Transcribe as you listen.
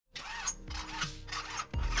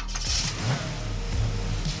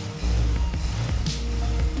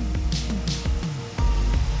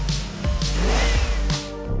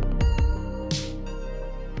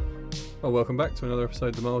Well, welcome back to another episode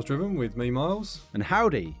of The Miles Driven with me, Miles. And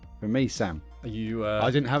howdy from me, Sam. Are you... I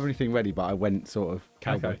didn't have anything ready, but I went sort of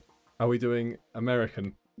cowboy. Okay. Are we doing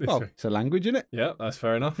American? Well, it's a language, isn't it? Yeah, that's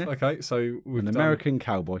fair enough. Yeah. Okay, so we've done... American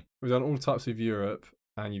cowboy. We've done all types of Europe,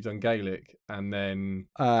 and you've done Gaelic, and then...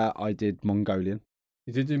 I did Mongolian.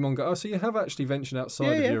 You did do Mongolian. Oh, so you have actually ventured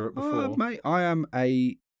outside of Europe before. Mate, I am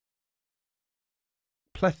a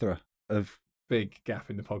plethora of... Big gap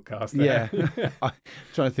in the podcast there. Yeah. I'm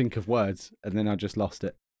trying to think of words, and then I just lost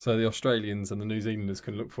it. So the Australians and the New Zealanders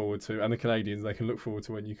can look forward to, and the Canadians, they can look forward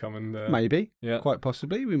to when you come and... Maybe. Yeah. Quite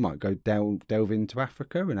possibly. We might go delve into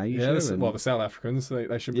Africa and Asia. Yeah, well, the South Africans,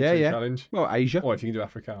 they should be a challenge. Well, Asia. Or if you can do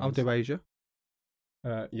Afrikaans. I'll do Asia.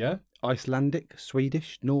 Yeah. Icelandic,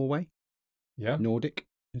 Swedish, Norway. Yeah. Nordic.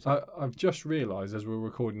 I've just realised as we're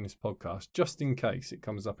recording this podcast, just in case it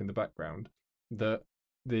comes up in the background, that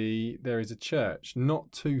there is a church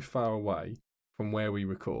not too far away from where we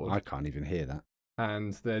record. I can't even hear that.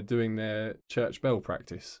 And they're doing their church bell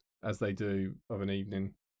practice as they do of an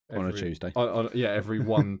evening on a Tuesday. Every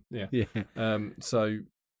one. Yeah. Yeah. So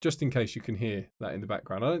just in case you can hear that in the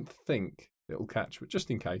background, I don't think it'll catch, but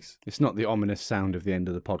just in case. It's not the ominous sound of the end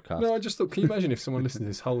of the podcast. No, I just thought, can you imagine if someone listened to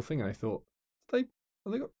this whole thing and they thought,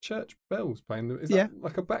 have they got church bells playing? Is that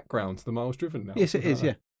like a background to the Miles Driven now? Yes, it is,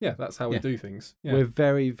 yeah. Yeah, that's how we do things. Yeah. We're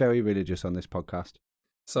very, very religious on this podcast.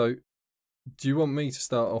 So, do you want me to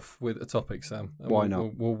start off with a topic, Sam? And Why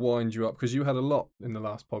not? We'll wind you up, because you had a lot in the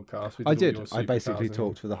last podcast. I did. I basically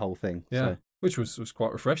talked for the whole thing. Yeah, so. Which was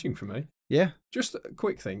quite refreshing for me. Yeah. Just a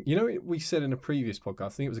quick thing. You know, we said in a previous podcast, I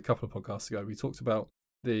think it was a couple of podcasts ago, we talked about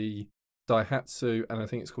the Daihatsu, and I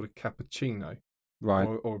think it's called a cappuccino. Right.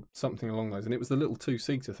 Or something along those. And it was the little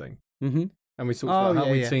two-seater thing. Mm-hmm. And we talked about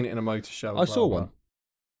how we'd seen it in a motor show. I saw one.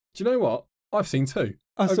 Do you know what? I've seen two.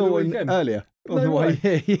 I saw one earlier on the way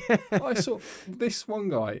here. Yeah. I saw this one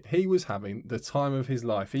guy. He was having the time of his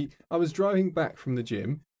life. I was driving back from the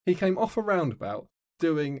gym. He came off a roundabout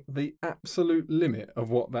doing the absolute limit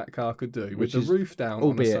of what that car could do, with the roof down.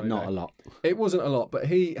 Albeit not a lot. It wasn't a lot, but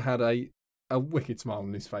he had a wicked smile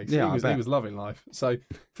on his face. Yeah, he was loving life. So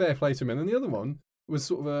fair play to him. And then the other one was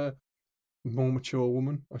sort of a more mature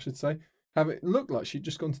woman, I should say. It looked like she'd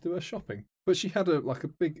just gone to do her shopping, but she had a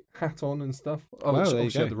big hat on and stuff.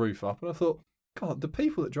 She had the roof up, and I thought, God, the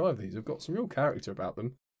people that drive these have got some real character about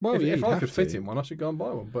them. Well, if I could fit in one, I should go and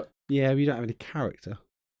buy one. But yeah, we don't have any character.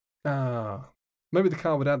 Maybe the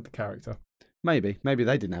car would add the character. Maybe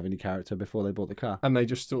they didn't have any character before they bought the car, and they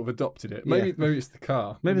just sort of adopted it. Maybe it's the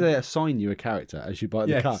car. Maybe they assign you a character as you buy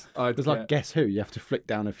the car. It's like Guess Who. You have to flick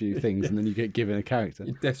down a few things, and then you get given a character.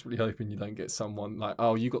 You're desperately hoping you don't get someone like,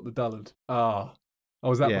 oh, you got the dullard. I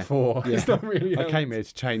was that before. Yeah. It's not really. I came here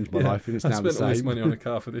to change my life, and it's now the same. I spent all this money on a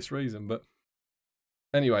car for this reason, but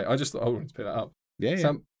anyway, I just thought I wanted to pick that up. Yeah.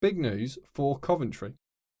 Sam, big news for Coventry.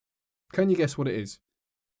 Can you guess what it is?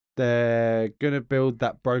 They're going to build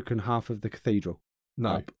that broken half of the cathedral.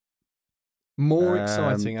 No. More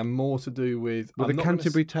exciting and more to do with... Were the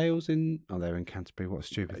Canterbury Tales in... Oh, they're in Canterbury. What a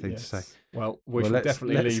stupid thing to say. Well, should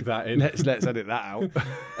definitely leave that in. Let's edit that out.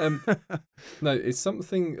 No, it's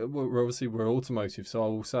something... We're automotive, so I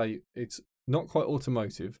will say it's not quite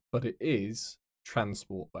automotive, but it is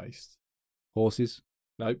transport-based. Horses?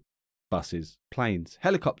 No. Buses? Planes?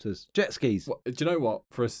 Helicopters? Jet skis? Well, do you know what?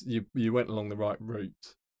 For us, you went along the right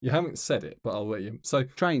route. You haven't said it, but I'll let you... So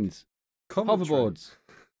trains? Coventry. Hoverboards,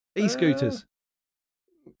 e-scooters,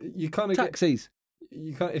 you kind of taxis.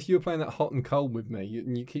 If you were playing that hot and cold with me,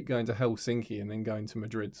 and you keep going to Helsinki and then going to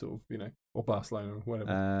Madrid, sort of, or Barcelona or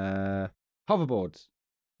whatever. Hoverboards.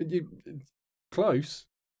 Close.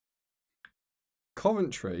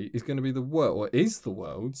 Coventry is going to be the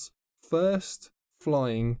world's first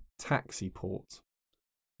flying taxi port.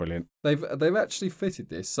 Brilliant. They've actually fitted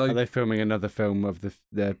this. So are they filming another film of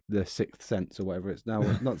the Sixth Sense or whatever it's now?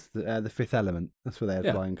 Not the Fifth Element. That's where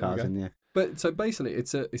they're flying cars in. Yeah. But so basically,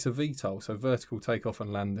 it's a VTOL, so vertical takeoff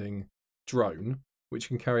and landing drone, which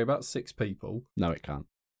can carry about 6 people. No, it can't.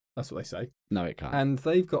 That's what they say. No, it can't. And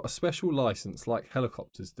they've got a special license, like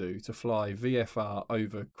helicopters do, to fly VFR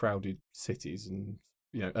over crowded cities and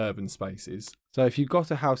urban spaces. So if you've got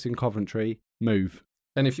a house in Coventry, move.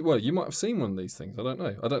 And you might have seen one of these things. I don't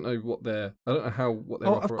know. I don't know what they're. Oh,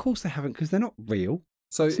 of course they haven't, because they're not real.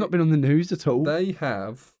 So it's not been on the news at all. They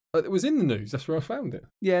have. It was in the news. That's where I found it.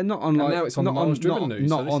 Yeah, not on. And now it's on the Miles Driven news.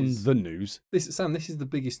 Not on the news. This is the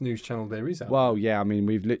biggest news channel there is. Well, yeah. I mean,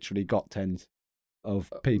 we've literally got tens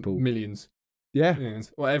of people. Millions. Yeah.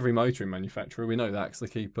 Millions. Well, every motoring manufacturer, we know that, because they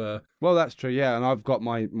keep. Well, that's true. Yeah, and I've got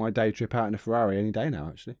my day trip out in a Ferrari any day now.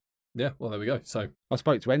 Actually. Yeah. Well, there we go. So I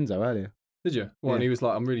spoke to Enzo earlier. Did you? Well, and he was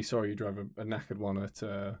like, I'm really sorry you drove a knackered one at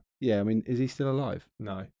Yeah, I mean, is he still alive?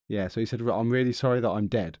 No. Yeah, so he said, I'm really sorry that I'm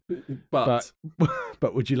dead, But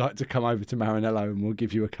but would you like to come over to Maranello and we'll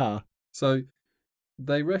give you a car? so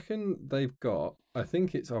they reckon they've got, I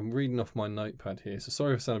think I'm reading off my notepad here, so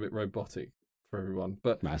sorry if I sound a bit robotic for everyone,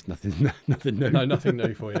 but That's nothing new. no, nothing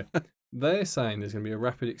new for you. They're saying there's going to be a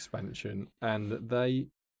rapid expansion, and that they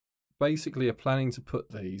basically are planning to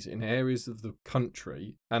put these in areas of the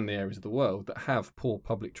country and the areas of the world that have poor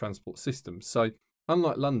public transport systems. So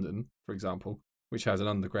unlike London, for example, which has an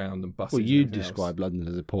underground and buses. Well, you and everything describe London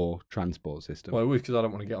as a poor transport system. Well, because I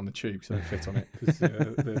don't want to get on the tube, so I don't fit on it, because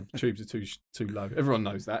the tubes are too low. Everyone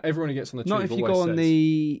knows that. Everyone who gets on the tube Not if you always go on says,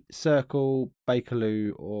 the Circle,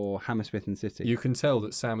 Bakerloo, or Hammersmith and City. you can tell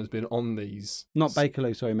that Sam has been on these. Not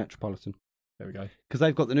Bakerloo, sorry, Metropolitan. There we go. Because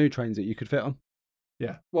they've got the new trains that you could fit on.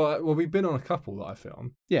 Yeah. Well, we've been on a couple that I fit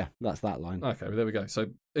on. Yeah, that's that line. Okay, well, there we go. So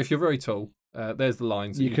if you're very tall, there's the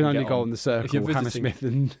lines. That You can only get go on the Circle, you're Hammersmith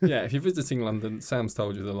and... Yeah, if you're visiting London, Sam's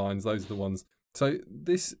told you the lines. Those are the ones. So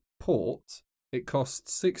this port, it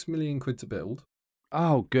costs 6 million quid to build.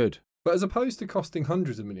 Oh, good. But as opposed to costing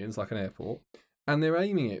hundreds of millions like an airport, and they're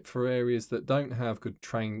aiming it for areas that don't have good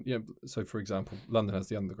train. So for example, London has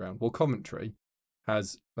the underground. Well, Coventry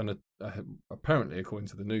has apparently, according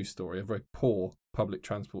to the news story, a very poor public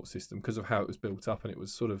transport system because of how it was built up, and it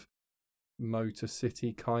was sort of motor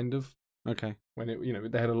city kind of. Okay. When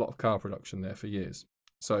they had a lot of car production there for years.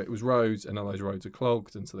 So it was roads, and now those roads are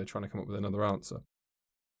clogged, and so they're trying to come up with another answer.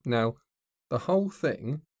 Now, the whole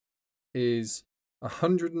thing is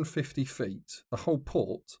 150 feet. The whole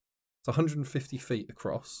port is 150 feet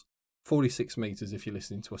across, 46 metres if you're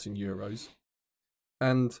listening to us in euros.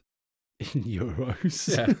 And in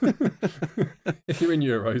euros? Yeah. If you're in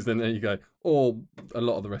euros, then there you go. Or a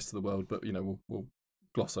lot of the rest of the world, but, we'll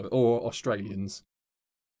gloss over it. Or Australians.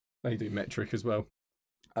 They do metric as well.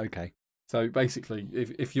 Okay. So basically,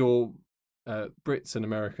 if you're Brits and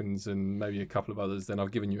Americans and maybe a couple of others, then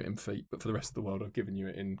I've given you it in feet. But for the rest of the world, I've given you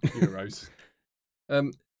it in euros.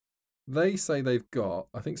 They say they've got,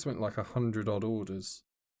 I think, something like 100 odd orders.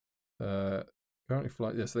 Currently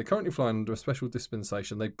flying. Yes, they're currently flying under a special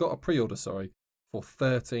dispensation. They've got a pre-order, for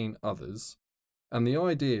 13 others. And the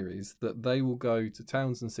idea is that they will go to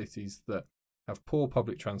towns and cities that have poor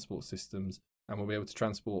public transport systems, and will be able to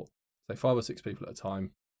transport, say, 5 or 6 people at a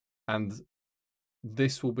time. And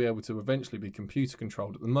this will be able to eventually be computer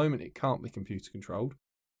controlled. At the moment, it can't be computer controlled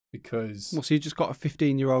because... Well, so you just got a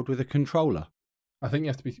 15-year-old with a controller? I think you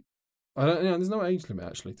have to be... I don't know. There's no age limit,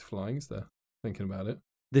 actually, to flying, is there? Thinking about it.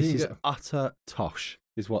 This is utter tosh,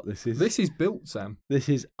 is what this is. This is built, Sam. This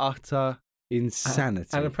is utter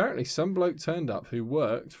insanity. And apparently some bloke turned up who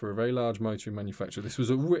worked for a very large motoring manufacturer. This was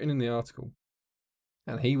written in the article.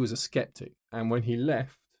 And he was a skeptic. And when he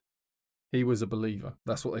left, he was a believer.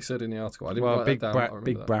 That's what they said in the article. I didn't write that down.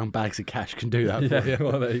 Big brown bags of cash can do that for you.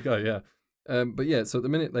 Well, there you go, yeah. But yeah, so at the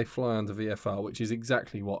minute they fly under VFR, which is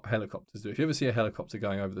exactly what helicopters do. If you ever see a helicopter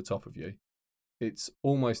going over the top of you, it's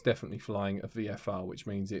almost definitely flying a VFR, which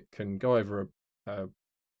means it can go over a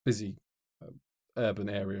busy urban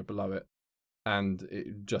area below it, and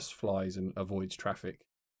it just flies and avoids traffic.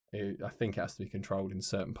 I think it has to be controlled in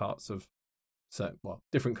certain parts of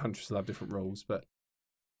different countries will have different rules, but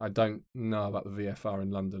I don't know about the VFR in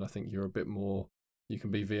London. I think you're a bit more, you can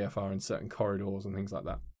be VFR in certain corridors and things like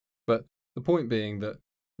that. But the point being that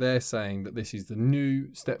they're saying that this is the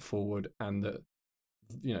new step forward, and that,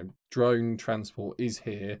 drone transport is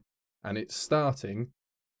here, and it's starting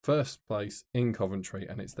first place in Coventry,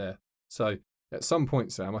 and it's there. So at some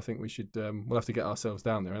point, Sam, I think we should, we'll have to get ourselves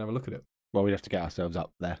down there and have a look at it. Well, we'd have to get ourselves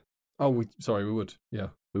up there. Oh, we would, yeah.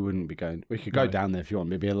 We wouldn't be going. We could go down there if you want.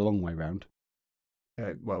 It'd be a long way round.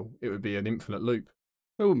 Well, it would be an infinite loop.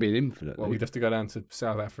 It wouldn't be an infinite Well, loop. we'd have to go down to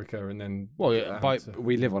South Africa and then... Well,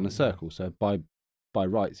 we live on a circle, so by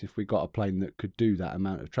rights, if we got a plane that could do that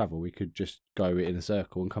amount of travel, we could just go in a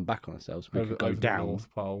circle and come back on ourselves. We could go down. The North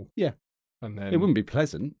Pole. Yeah. And then... It wouldn't be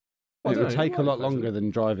pleasant. It would take a lot longer than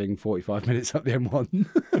driving 45 minutes up the M1.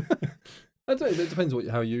 I don't know, it depends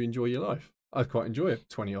how you enjoy your life. I'd quite enjoy a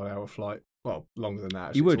 20-odd hour flight. Well, longer than that,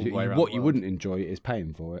 actually. You would. What you wouldn't enjoy is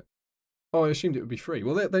paying for it. Oh, I assumed it would be free.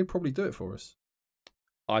 Well, they'd probably do it for us.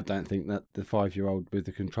 I don't think that the 5-year-old with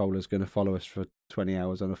the controller is going to follow us for 20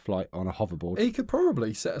 hours on a flight on a hoverboard. He could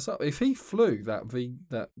probably set us up. If he flew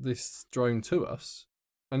this drone to us,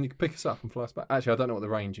 and he could pick us up and fly us back. Actually, I don't know what the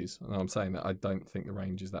range is. And I'm saying that I don't think the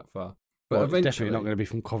range is that far. But it's definitely not going to be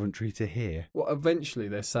from Coventry to here. Well, eventually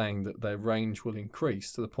they're saying that their range will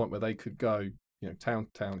increase to the point where they could go, town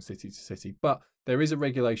to town, city to city. But there is a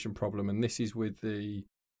regulation problem, and this is with the...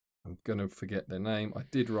 I'm going to forget their name. I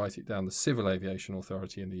did write it down. The Civil Aviation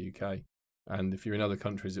Authority in the UK. and if you're in other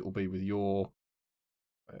countries, it will be with your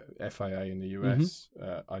FAA in the US.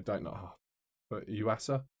 I don't know, but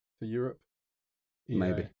UASA for Europe,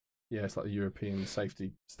 Maybe. Yeah, it's like the European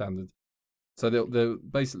safety standard. So they'll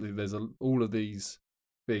basically there's all of these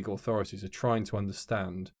big authorities are trying to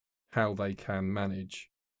understand how they can manage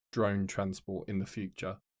drone transport in the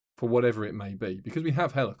future for whatever it may be, because we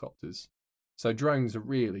have helicopters. So drones are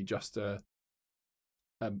really just a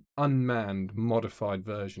unmanned, modified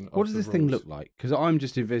version of What does this thing look like? Because I'm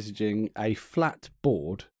just envisaging a flat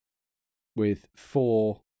board with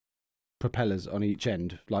 4 propellers on each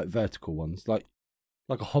end, like vertical ones, like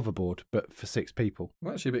a hoverboard, but for 6 people.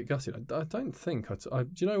 I'm actually a bit gutted. I don't think do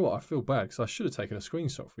you know what? I feel bad because I should have taken a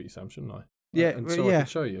screenshot for you, Sam, shouldn't I? Yeah, and so I could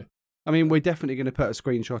show you. I mean, we're definitely going to put a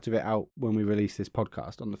screenshot of it out when we release this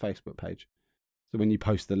podcast on the Facebook page. So when you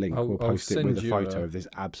post the link, we'll post it with a photo of this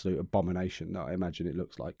absolute abomination that I imagine it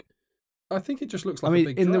looks like. I think it just looks like a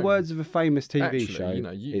big drone. In the words of a famous TV Actually,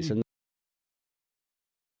 show, it's a...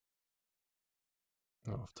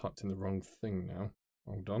 Oh, I've typed in the wrong thing now.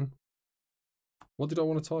 Hold on. What did I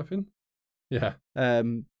want to type in? Yeah.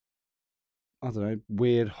 I don't know,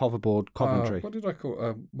 weird hoverboard Coventry. What did I call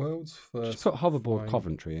it? World's first... Just put hoverboard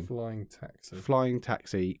Coventry in. Flying taxi. Flying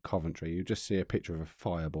taxi Coventry. You just see a picture of a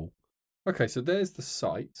fireball. Okay, so there's the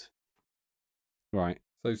site. Right.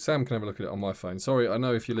 So Sam can have a look at it on my phone. Sorry, I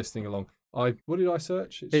know if you're listening along. What did I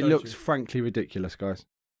search? It looks frankly ridiculous, guys.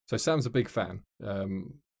 So Sam's a big fan,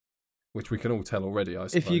 which we can all tell already, I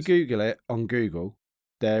suppose. If you Google it on Google,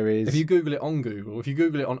 there is... If you Google it on Google, if you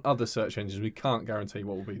Google it on other search engines, we can't guarantee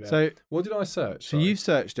what will be there. So what did I search? So you've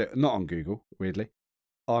searched it, not on Google, weirdly.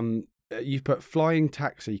 You've put Flying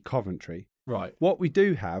Taxi Coventry. Right. What we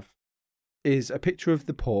do have is a picture of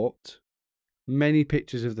the port, many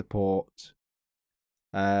pictures of the port,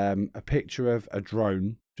 a picture of a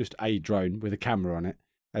drone, just a drone with a camera on it,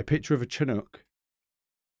 a picture of a Chinook.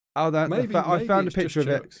 Oh, I found a picture of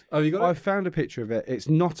it. Oh, you got it? I found a picture of it. It's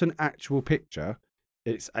not an actual picture.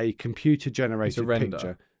 It's a computer-generated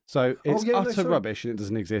picture. So it's utter rubbish and it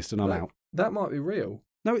doesn't exist and I'm out. That might be real.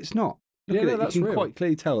 No, it's not. Look at it. You can quite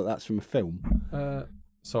clearly tell that that's from a film.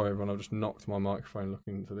 Sorry, everyone. I've just knocked my microphone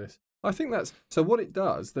looking into this. I think that's... So what it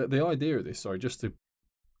does, the idea of this, sorry, just to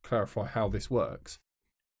clarify how this works,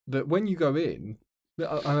 that when you go in,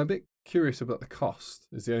 I'm a bit curious about the cost,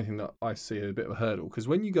 is the only thing that I see a bit of a hurdle. Because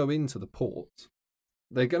when you go into the port,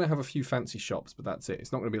 they're going to have a few fancy shops, but that's it.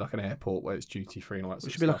 It's not going to be like an airport where it's duty-free and all that sort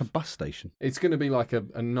of stuff. It should be like a bus station. It's going to be like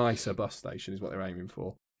a nicer bus station is what they're aiming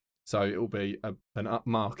for. So it'll be an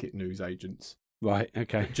upmarket newsagents. Right,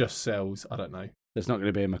 okay. It just sells, I don't know. There's not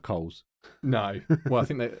going to be a McColl's. No. Well, I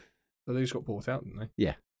think they just got bought out, didn't they?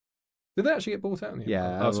 Yeah. Did they actually get bought out in the end?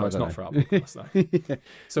 Yeah. Oh, sorry, it's not for our podcast, though. Yeah.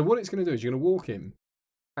 So what it's going to do is you're going to walk in,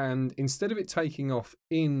 and instead of it taking off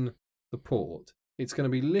in the port, it's going to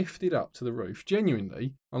be lifted up to the roof,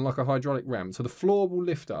 genuinely, on like a hydraulic ramp. So the floor will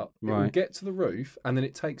lift up, it will get to the roof, and then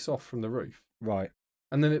it takes off from the roof. Right.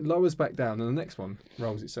 And then it lowers back down, and the next one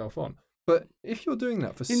rolls itself on. But if you're doing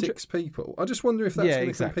that for 6 people, I just wonder if that's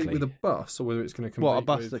going to compete with a bus or whether it's going to compete a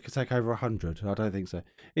bus that could take over 100? I don't think so.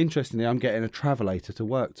 Interestingly, I'm getting a travelator to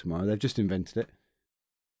work tomorrow. They've just invented it.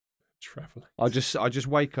 Travelator. I just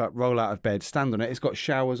wake up, roll out of bed, stand on it. It's got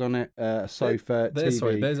showers on it, a sofa, TV.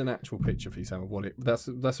 Sorry, there's an actual picture for you, Sam, of what it... That's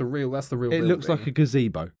the real It building. looks like a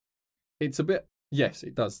gazebo. It's a bit... Yes,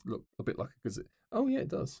 it does look a bit like a gazebo. Oh, yeah, it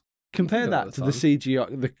does. Compare that to the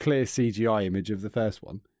CGI, the clear CGI image of the first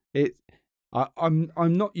one. I'm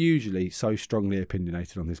not usually so strongly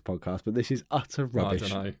opinionated on this podcast, but this is utter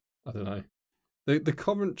rubbish. I don't know. The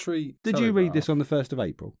Coventry. Did you read this on the 1st of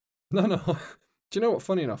April? No. Do you know what?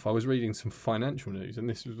 Funny enough, I was reading some financial news, and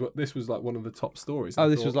this was like one of the top stories. Oh,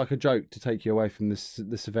 this was like a joke to take you away from the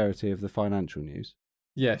severity of the financial news.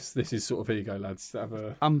 Yes, this is sort of ego, lads.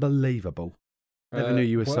 Unbelievable. Never knew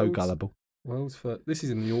you were so gullible. This is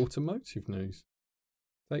in the automotive news.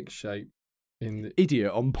 Take shape in the...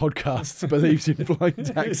 Idiot on podcasts believes in flying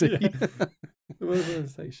taxi.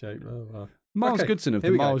 Take shape. Oh, wow. Miles Goodson of the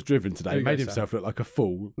Miles Driven today made himself look like a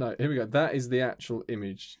fool. No, here we go. That is the actual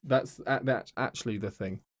image. That's actually the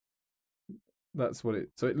thing. That's what it...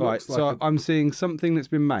 So it looks like... So I'm seeing something that's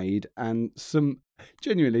been made and some...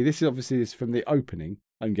 Genuinely, this is from the opening,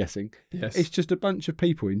 I'm guessing. Yes. It's just a bunch of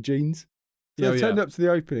people in jeans. So they've turned up to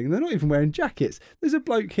the opening and they're not even wearing jackets. There's a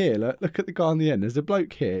bloke here, look at the guy on the end. There's a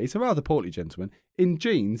bloke here, he's a rather portly gentleman, in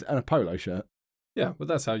jeans and a polo shirt. Yeah, but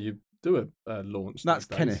that's how you do a launch. That's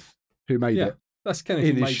Kenneth who made it. That's Kenneth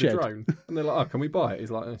who made the drone. And they're like, oh, can we buy it?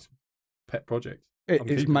 He's like, it's a pet project.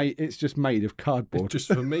 It's just made of cardboard. It's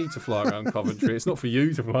just for me to fly around Coventry. It's not for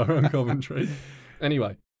you to fly around Coventry.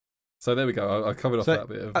 Anyway, So there we go. I covered off So that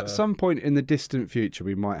bit of. at some point in the distant future,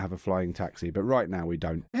 we might have a flying taxi, but right now we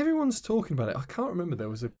don't. Everyone's talking about it. I can't remember. There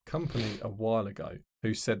was a company a while ago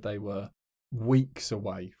who said they were weeks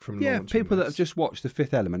away from launching People that this. have just watched The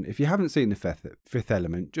Fifth Element. If you haven't seen The Fifth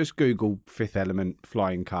Element, just Google Fifth Element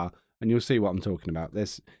flying car, and you'll see what I'm talking about.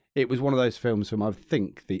 It was one of those films from, I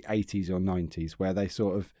think, the 80s or 90s, where they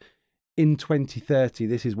sort of, in 2030,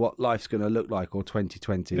 this is what life's going to look like, or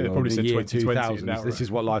 2020, or probably the said year 2020 2000, now, this right?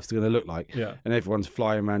 is what life's going to look like. Yeah. And everyone's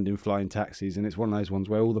flying around in flying taxis, and it's one of those ones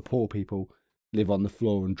where all the poor people live on the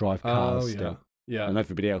floor and drive cars still. Yeah. And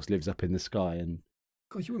everybody else lives up in the sky. And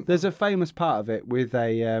God, you wouldn't... there's a famous part of it with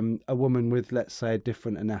a woman with, let's say, a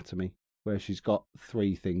different anatomy, where she's got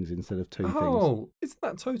 3 things instead of 2 things. Oh, isn't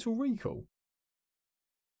that Total Recall?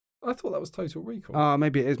 I thought that was Total Recall. Oh,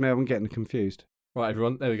 maybe it is. Maybe I'm getting confused. Right,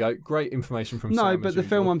 everyone. There we go. Great information from No, Sam, but as the usual.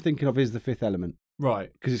 film I'm thinking of is The Fifth Element.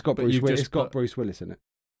 Right. Because it's got But you've just put- Bruce Willis in it.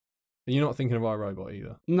 And you're not thinking of iRobot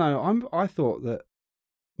either. No, I thought that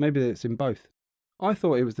maybe it's in both. I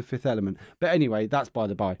thought it was The Fifth Element. But anyway, that's by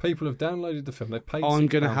the by. People have downloaded the film. They've paid I'm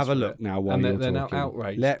going to have a look now while and you're they're now talking.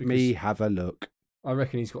 outraged. Let me because have a look. I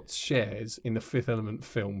reckon he's got shares in the Fifth Element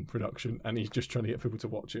film production and he's just trying to get people to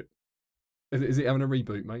watch it. Is it having a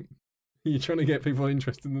reboot, mate? Are you trying to get people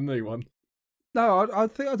interested in the new one? No, I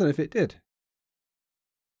don't know if it did.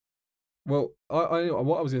 Well, I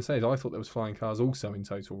what I was going to say is I thought there was flying cars also in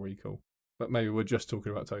Total Recall. But maybe we're just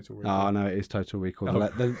talking about Total Recall. Oh, no, it is Total Recall. Oh.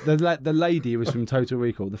 The lady was from Total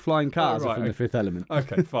Recall. The flying cars right, are from The Fifth Element.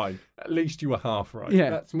 Okay, fine. At least you were half right. Yeah,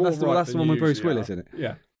 that's more right. That's the than one you with Bruce usually Willis are. in it.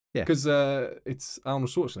 Yeah. Yeah. Because it's Arnold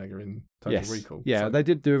Schwarzenegger in Total Recall. Yeah, so they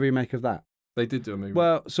did do a remake of that. they did do a movie.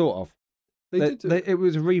 Well, sort of. It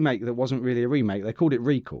was a remake that wasn't really a remake. They called it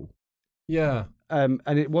Recall. yeah. And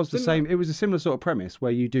it was the Didn't same. It was a similar sort of premise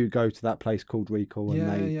where you do go to that place called Recall.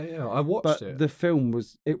 And Yeah. I watched But it. the film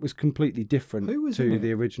was completely different Who was in to it?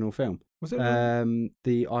 the original film. Was it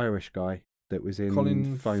the Irish guy that was in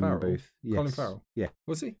Colin Phone Farrell? Booth? Yes. Colin Farrell? Yeah,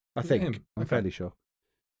 Was he? I Was it think. him? I'm Okay. fairly sure.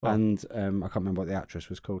 Wow. And I can't remember what the actress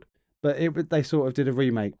was called. But they sort of did a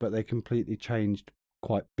remake, but they completely changed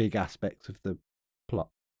quite big aspects of the plot.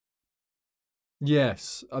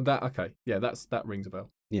 Yes. Okay. Yeah, that rings a bell.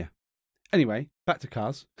 Anyway, back to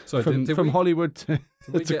cars. So from did we- Hollywood to, did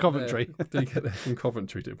we to get Coventry. there- did we get there from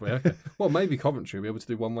Coventry, did we? Okay. Well, maybe Coventry will be able to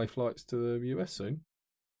do one-way flights to the US soon.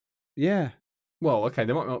 Yeah. Well, okay,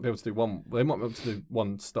 they might not be able to do one. They might be able to do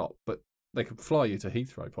one stop, but they could fly you to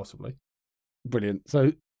Heathrow possibly. Brilliant.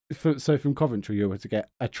 So from Coventry, you were to get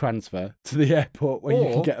a transfer to the airport where you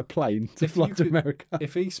can Or get a plane to if fly you to could- America.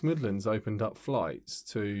 If East Midlands opened up flights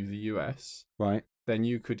to the US, Right. then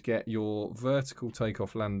you could get your vertical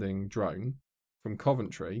takeoff landing drone from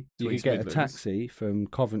Coventry to You could East get Midlands. a taxi from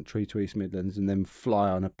Coventry to East Midlands and then fly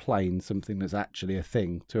on a plane, something that's actually a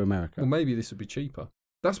thing, to America. Well, maybe this would be cheaper.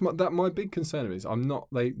 That's my big concern is I'm not.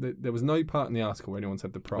 There was no part in the article where anyone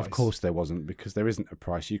said the price. Of course there wasn't, because there isn't a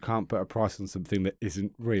price. You can't put a price on something that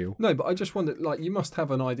isn't real. No, but I just wondered, like, you must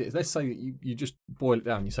have an idea. Let's say that you just boil it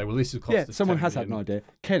down. You say, well, this is cost. Yeah, us someone 10 has had an million. idea.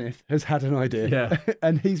 Kenneth has had an idea. Yeah.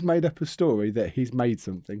 And he's made up a story that he's made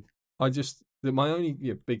something. My only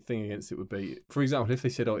big thing against it would be, for example, if they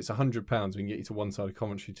said, oh, it's £100, we can get you to one side of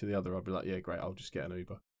Coventry to the other, I'd be like, yeah, great, I'll just get an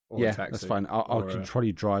Uber or a Yeah, taxi. that's fine. I or can a-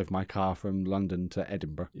 probably drive my car from London to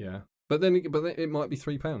Edinburgh. Yeah, but then it might be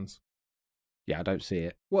 £3. Yeah, I don't see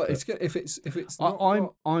it. Well, But- if it's not,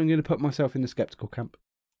 I'm going to put myself in the sceptical camp.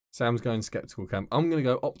 Sam's going skeptical camp. I'm going to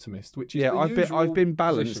go optimist, which is Yeah, the I've usual been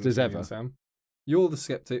balanced position as for me and ever. Sam, you're the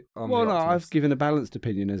skeptic. I'm Well, the no, I've optimist. given a balanced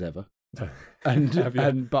opinion as ever, Have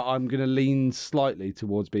you? but I'm going to lean slightly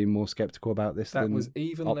towards being more skeptical about this. That than was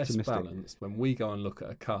even optimistic. less balanced when we go and look at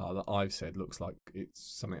a car that I've said looks like it's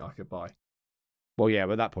something I could buy. Well, yeah,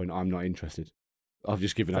 but at that point, I'm not interested. I've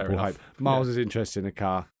just given up Fair all enough. hope. Miles is interested in a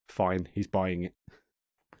car. Fine, he's buying it.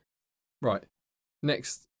 Right.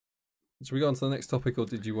 Next. Should we go on to the next topic, or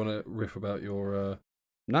did you want to riff about your...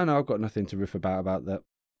 No, I've got nothing to riff about the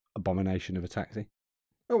abomination of a taxi.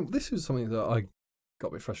 Oh, this is something that I got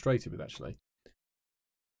a bit frustrated with, actually.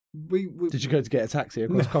 We Did you go to get a taxi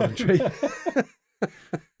across Coventry?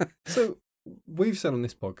 So, we've said on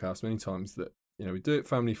this podcast many times that, we do it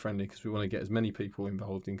family friendly because we want to get as many people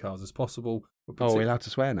involved in cars as possible. Oh, we're allowed to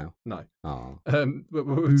swear now? No. Oh. But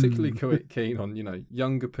we're particularly keen on,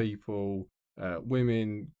 younger people,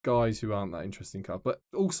 women, guys who aren't that interested in cars, but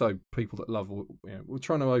also people that love, we're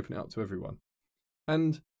trying to open it up to everyone.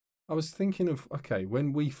 And I was thinking of, okay,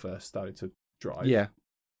 when we first started to drive, Yeah.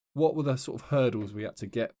 what were the sort of hurdles we had to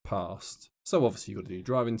get past? So obviously you've got to do your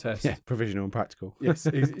driving test. Yeah, provisional and practical. Yes.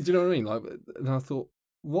 Do you know what I mean? And I thought,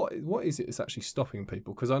 what is it that's actually stopping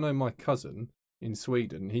people? Because I know my cousin in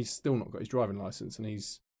Sweden. He's still not got his driving license, and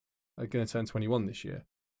he's going to turn 21 this year.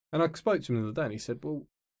 And I spoke to him the other day, and he said, "Well,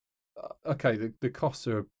 okay, the costs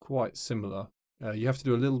are quite similar. You have to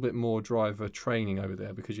do a little bit more driver training over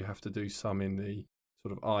there because you have to do some in the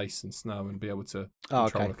sort of ice and snow and be able to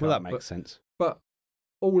control the car." Well, that makes sense. But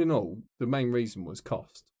all in all, the main reason was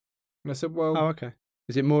cost. And I said, well... Oh, okay.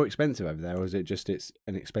 Is it more expensive over there, or is it just it's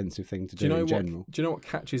an expensive thing to do in general? Do you know what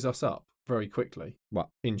catches us up very quickly? What?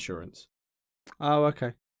 Insurance. Oh,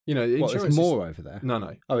 okay. You know, insurance it's more over there?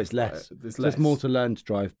 No. Oh, it's less. There's so less. There's more to learn to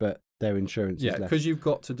drive, but their insurance is less. Yeah, because you've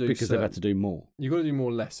got to do... Because they've had to do more. You've got to do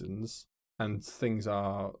more lessons, and things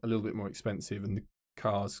are a little bit more expensive, and the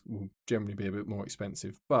cars will generally be a bit more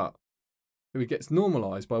expensive. But it gets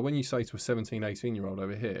normalised by when you say to a 17, 18-year-old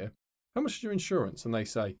over here, how much is your insurance? And they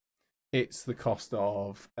say, it's the cost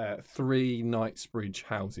of 3 Knightsbridge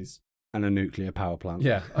houses. And a nuclear power plant.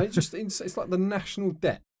 Yeah, it's like the national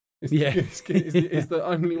debt. It's the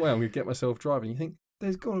only way I'm going to get myself driving. You think,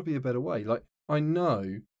 there's got to be a better way. Like, I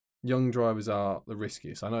know young drivers are the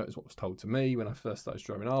riskiest. I know it's what was told to me when I first started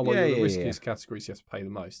driving. Oh, well, you're the riskiest category, so you have to pay the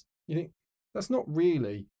most. You think, that's not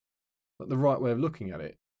really the right way of looking at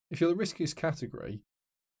it. If you're the riskiest category,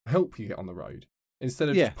 help you get on the road instead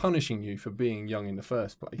of just punishing you for being young in the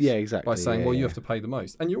first place. Yeah, exactly. By saying, you have to pay the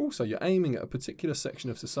most. And you're aiming at a particular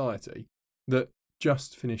section of society that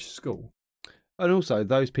just finished school. And also,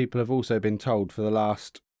 those people have also been told for the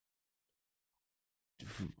last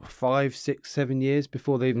 5, 6, 7 years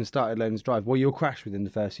before they even started learning to drive, well, you'll crash within the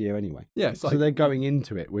first year anyway. Yeah, so they're going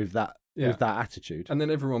into it with that attitude. And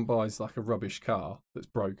then everyone buys like a rubbish car that's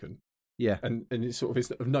broken. Yeah. And it's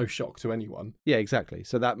it's of no shock to anyone. Yeah, exactly.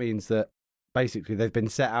 So that means that basically they've been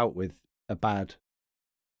set out with a bad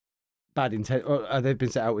intent, or they've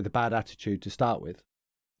been set out with a bad attitude to start with,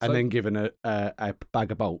 and then given a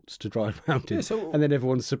bag of bolts to drive around in. And then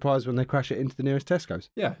everyone's surprised when they crash it into the nearest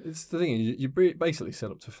Tesco's. Yeah, it's the thing. You're basically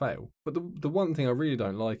set up to fail. But the one thing I really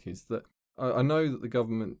don't like is that I know that the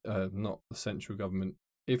government, not the central government,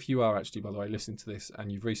 if you are actually, by the way, listening to this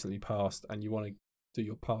and you've recently passed and you want to do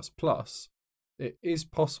your Pass Plus, it is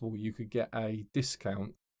possible you could get a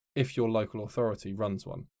discount if your local authority runs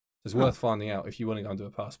one. It's worth finding out if you want to go and do a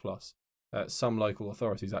Pass Plus. Some local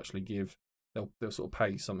authorities actually they'll sort of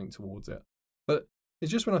pay something towards it. But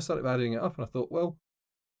it's just when I started adding it up and I thought, well,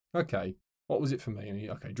 okay, what was it for me?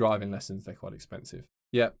 And driving lessons, they're quite expensive.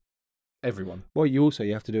 Yeah, everyone. Well, you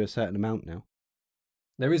have to do a certain amount now.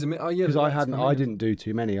 There is because I didn't do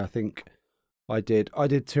too many. I think I did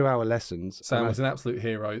 2-hour lessons. Sam was an absolute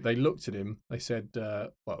hero. They looked at him. They said,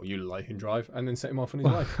 well, you look like you can drive, and then set him off on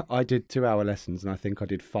his way. I did 2-hour lessons, and I think I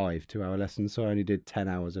did 5 2-hour lessons, so I only did 10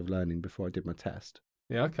 hours of learning before I did my test.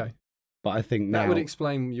 Yeah, okay. But I think now... That would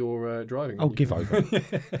explain your driving. Oh, give over.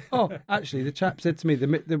 Oh, actually, the chap said to me,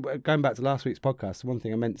 going back to last week's podcast, the one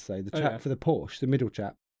thing I meant to say, the chap for the Porsche, the middle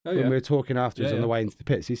chap, when we were talking afterwards on the way into the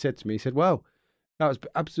pits, he said to me, well, that was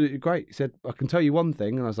absolutely great. He said, I can tell you one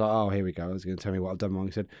thing. And I was like, oh, here we go. I was going to tell me what I've done wrong.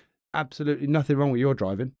 He said, absolutely nothing wrong with your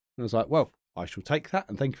driving. And I was like, well, I shall take that.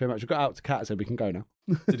 And thank you very much. I got out to Kat and said, we can go now.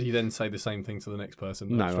 Did he then say the same thing to the next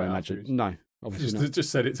person? No, I imagine. No, obviously not.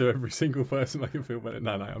 Just said it to every single person, make him feel better.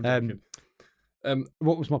 No, I'm joking.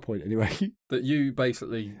 What was my point anyway? That you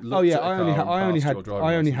basically I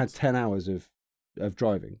only had 10 hours of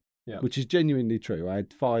driving. Yeah. Which is genuinely true. I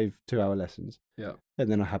had 5 2-hour lessons. Yeah.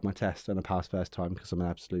 And then I had my test and I passed first time because I'm an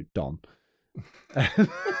absolute don.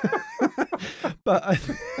 but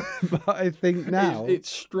I think now...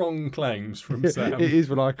 It's strong claims from Sam. It is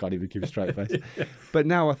when I can't even keep a straight face. Yeah. But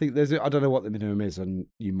now I think I don't know what the minimum is, and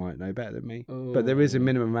you might know better than me. Oh. But there is a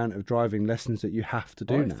minimum amount of driving lessons that you have to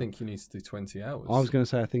do now. I think you need to do 20 hours. I was going to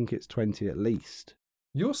say I think it's 20 at least.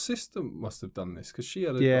 Your sister must have done this because she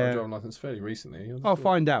had a driving license fairly recently. I'll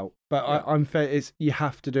find out, but I'm fair. You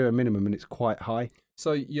have to do a minimum, and it's quite high.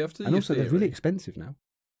 So you have to. And also, they're really expensive now.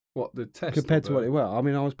 What, the test compared to what they were? I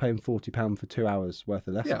mean, I was paying £40 for 2 hours worth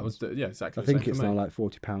of lessons. Yeah, exactly. I think it's now like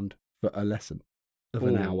 £40 for a lesson of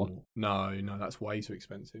an hour. No, that's way too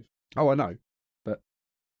expensive. Oh, I know, but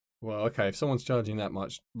well, okay. If someone's charging that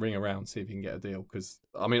much, ring around, see if you can get a deal. Because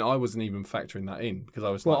I mean, I wasn't even factoring that in because I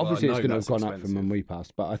was obviously it's going to have gone up from when we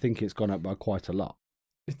passed, but I think it's gone up by quite a lot.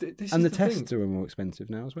 And the tests are more expensive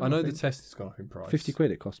now as well. I know the test has gone up in price.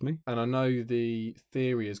 £50 it cost me. And I know the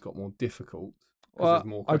theory has got more difficult.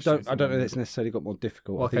 Well, I don't know that it's necessarily got more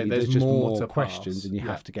difficult. Well, okay, I think there's just more questions, and you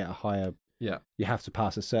have to get a higher. Yeah, you have to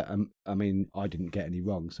pass a certain. I mean, I didn't get any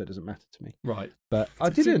wrong, so it doesn't matter to me. Right, but I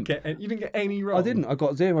didn't. You didn't get any wrong. I didn't. I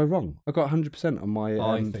got 0 wrong. I got 100% on my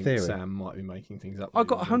I think theory. Sam might be making things up. I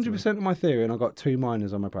got 100% on my theory, and I got 2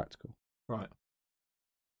 minors on my practical. Right.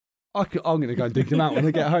 I'm going to go and dig them out when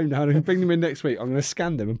I get home now and bring them in next week. I'm going to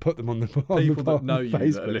scan them and put them on the People that know you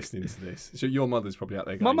Facebook. that are listening to this. So your mother's probably out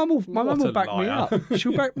there My going, mum will back me liar." up.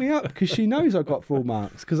 She'll back me up because she knows I got full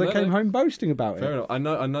marks because I came home boasting about Fair it.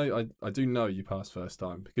 enough. I do know you passed first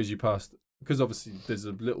time because obviously there's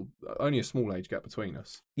only a small age gap between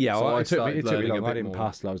us. Yeah, So it took me learning long. a I bit didn't more.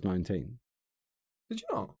 pass till I was 19. Did you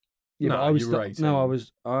not? Yeah, No, but I was you were 18. no, I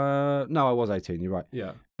was no, I was 18. You're right.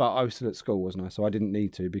 Yeah. But I was still at school, wasn't I? So I didn't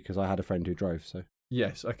need to because I had a friend who drove. So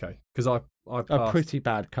Yes. Okay. Because I passed. a pretty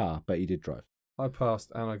bad car, but he did drive. I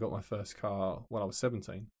passed and I got my first car when I was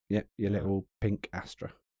 17. Yep, your Yeah. little pink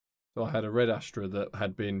Astra. So I had a red Astra that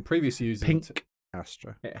had been previously used. Pink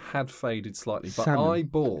Astra. It had faded slightly, but Salmon. I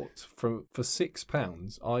bought for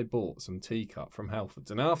 £6. I bought some teacup from Halfords,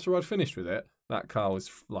 and after I'd finished with it, that car was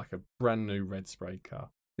like a brand new red sprayed car.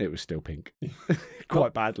 It was still pink,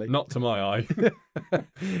 quite badly. Not to my eye.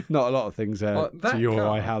 Not a lot of things to that your car-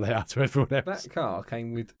 eye, how they are to everyone else. That car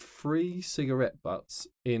came with 3 cigarette butts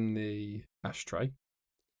in the ashtray.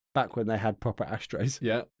 Back when they had proper ashtrays.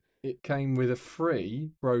 Yeah. It came with a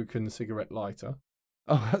free broken cigarette lighter.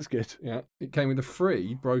 Oh, that's good. Yeah. It came with a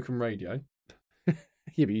free broken radio. Yeah,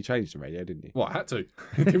 but you changed the radio, didn't you? Well, I had to.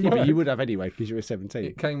 Yeah, but you would have anyway because you were 17.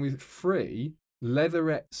 It came with free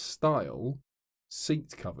leatherette style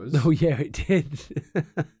seat covers. Oh, yeah, it did.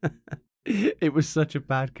 It was such a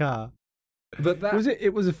bad car. But that Was it?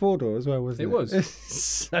 It was a 4-door as well, wasn't it? It was.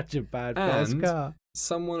 Such a bad first And- car.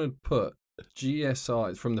 someone had put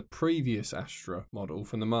GSI from the previous Astra model,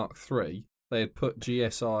 from the Mark III, they had put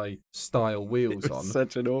GSI style wheels It on, was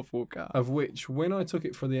such an awful car. of which, when I took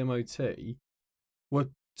it for the MOT, were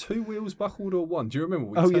 2 wheels buckled or one? Do you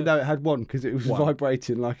remember? It had one because it was One.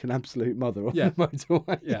 vibrating like an absolute mother on Yeah. the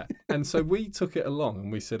motorway. Yeah, and so we took it along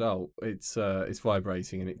and we said, "Oh, it's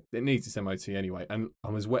vibrating and it needs its MOT anyway." And I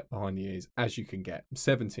was wet behind the ears as you can get. I'm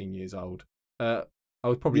 17 years old. I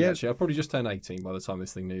was probably I probably just turned 18 by the time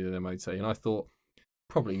this thing needed an MOT, and I thought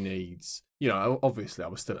probably needs. Obviously I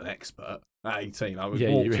was still an expert at 18. I was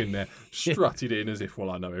walked in there, strutted in as if, well,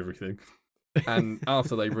 I know everything. And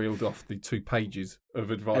after they reeled off the 2 pages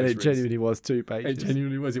of advice, And it genuinely was 2 pages. it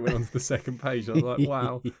genuinely was. It went on to the second page. I was like,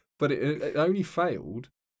 wow. But it only failed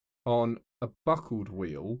on a buckled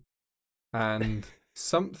wheel and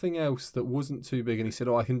something else that wasn't too big. And he said,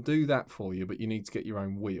 "Oh, I can do that for you, but you need to get your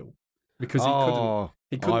own wheel." Because he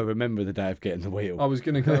couldn't. I remember the day of getting the wheel. I was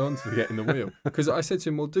going to go on to getting the wheel. Because I said to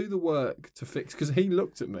him, "Well, do the work to fix." Because he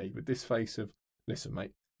looked at me with this face of, "Listen,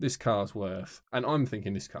 mate, this car's worth," and I'm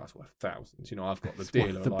thinking this car's worth thousands. I've got the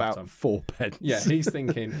deal of a about lifetime. 4 pence. Yeah, he's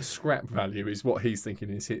thinking scrap value is what he's thinking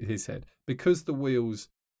in his head. Because the wheels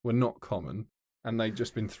were not common and they'd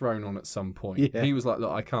just been thrown on at some point, Yeah. he was like,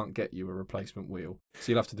 "Look, I can't get you a replacement wheel,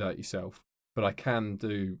 so you'll have to do it yourself. But I can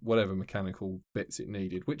do whatever mechanical bits it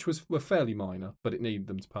needed," which were fairly minor, but it needed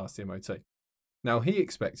them to pass the MOT. Now, he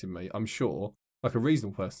expected me, I'm sure, like a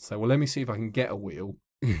reasonable person, to say, "Well, let me see if I can get a wheel,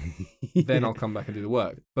 then I'll come back and do the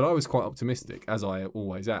work." But I was quite optimistic, as I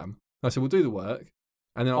always am. I said, "We'll do the work,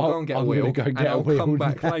 and then I'll go and get a I'm wheel, gonna go and get a I'll wheel come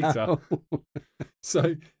back now." later."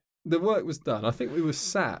 So the work was done. I think we were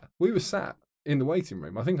sat in the waiting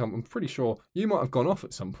room. I think I'm pretty sure you might have gone off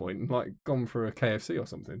at some point and like gone for a KFC or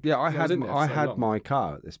something. Yeah, I was in there for I so had long. my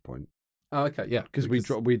car at this point Oh, okay, yeah, because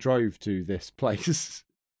we drove to this place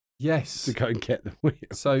yes. to go and get the wheel.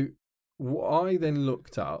 So I then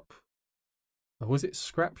looked up. Was it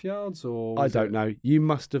scrapyards or? I don't know. You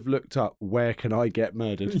must have looked up where can I get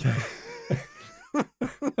murdered.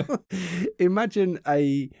 Imagine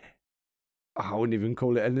I wouldn't even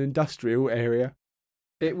call it an industrial area.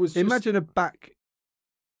 It was. Just, Imagine the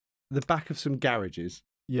back of some garages.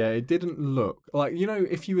 Yeah, it didn't look like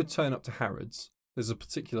if you would turn up to Harrods, there's a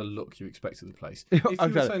particular look you expect of the place. If you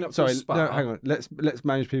would turn up to a spa, no, hang on. Let's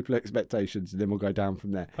manage people's expectations, and then we'll go down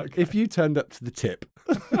from there. Okay. If you turned up to the tip,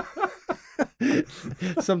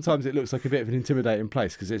 sometimes it looks like a bit of an intimidating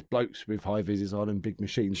place because there's blokes with high vises on and big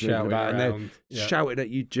machines moving shouting about, and they're around, yeah. shouting at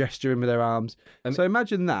you, gesturing with their arms. And- so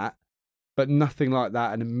imagine that, but nothing like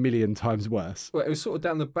that, and a million times worse. Well, it was sort of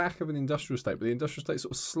down the back of an industrial estate, but the industrial estate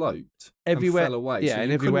sort of sloped Everywhere, and fell away. yeah, so and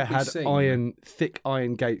you everywhere couldn't be had seen. thick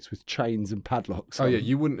iron gates with chains and padlocks. Oh on. yeah,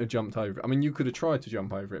 you wouldn't have jumped over it. I mean, you could have tried to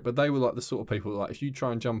jump over it, but they were like the sort of people like, if you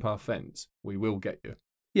try and jump our fence, we will get you.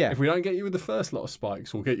 Yeah. If we don't get you with the first lot of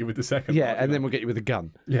spikes, we'll get you with the second. Yeah, lot, and then we'll get you with a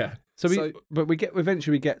gun. yeah. So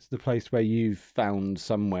eventually we get to the place where you've found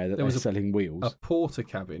somewhere that There was they're selling wheels. a porter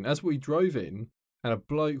cabin as we drove in, and a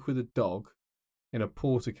bloke with a dog in a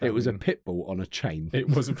porter cabin. It was a pit bull on a chain. It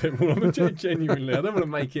was a pit bull on a chain. Genuinely, I don't want to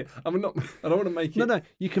make it. I don't want to make it. No.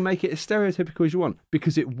 You can make it as stereotypical as you want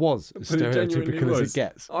because it was as stereotypical as it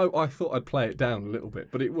gets. I thought I'd play it down a little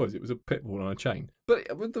bit, but it was. It was a pit bull on a chain. But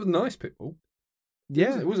it was a nice pit bull.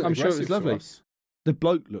 Yeah, it wasn't I'm sure it was lovely. us. The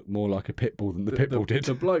bloke looked more like a pit bull than the pit bull did.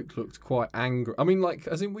 The bloke looked quite angry. I mean, like,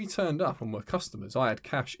 as in we turned up and were customers. I had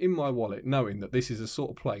cash in my wallet, knowing that this is a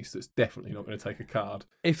sort of place that's definitely not going to take a card.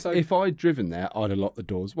 If I'd driven there, I'd have locked the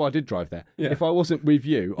doors. Well, I did drive there. Yeah. If I wasn't with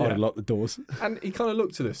you, I'd have locked the doors. And he kind of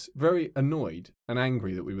looked at us, very annoyed and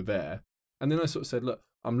angry that we were there. And then I sort of said, look,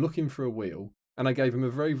 I'm looking for a wheel. And I gave him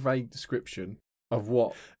a very vague description of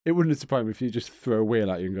what. It wouldn't have surprised me if you just threw a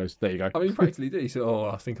wheel at you and goes, there you go. I mean, he practically did. He said,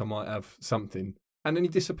 I think I might have something. And then he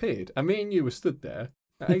disappeared. And me and you were stood there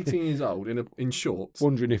at 18 years old in shorts.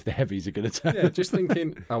 Wondering if the heavies are going to turn. Yeah, just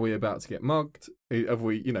thinking, are we about to get mugged? Have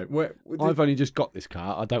we, I've only just got this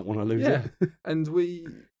car. I don't want to lose it. And we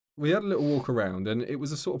had a little walk around, and it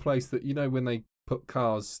was a sort of place that, when they put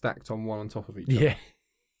cars stacked on one on top of each other. Yeah.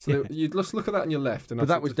 So you'd just look at that on your left. But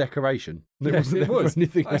that was decoration. It was.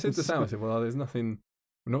 Anything I said else. to Sam, well, there's nothing,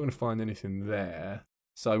 we're not going to find anything there.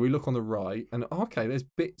 So we look on the right, and okay, there's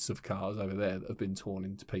bits of cars over there that have been torn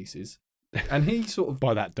into pieces. And he sort of...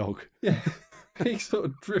 By that dog. Yeah. He sort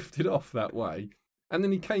of drifted off that way. And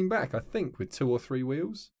then he came back, I think, with 2 or 3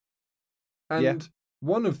 wheels. And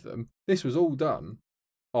one of them, this was all done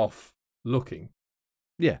off looking.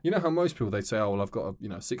 Yeah. You know how most people, they'd say, I've got a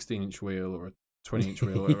 16-inch wheel or a 20-inch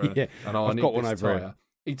wheel or whatever. Yeah. And I need got one this over tyre.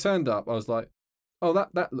 He turned up, I was like,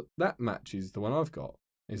 that matches the one I've got.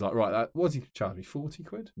 He's like, right, what did he charge me, 40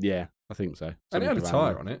 quid? Yeah, I think so. And it had a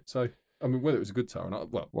tyre on it, so, I mean, whether it was a good tyre or not,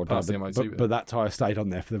 past the MOT. But that tyre stayed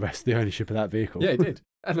on there for the rest of the ownership of that vehicle. Yeah, it did.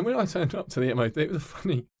 And then when I turned up to the MOT, it was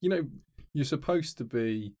funny, you're supposed to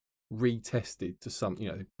be retested to some,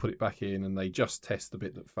 they put it back in and they just test the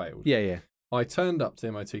bit that failed. Yeah. I turned up to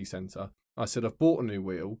the MOT centre, I said, I've bought a new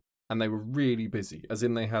wheel, and they were really busy, as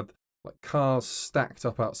in they had like cars stacked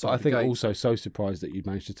up outside. But I think the gate. also so surprised that you'd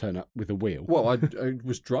managed to turn up with a wheel. Well, I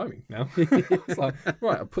was driving now. I was like,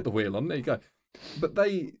 right, I'll put the wheel on. There you go. But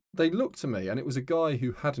they looked at me, and it was a guy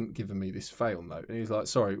who hadn't given me this fail note, and he was like,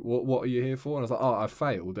 "Sorry, what are you here for?" And I was like, "Oh, I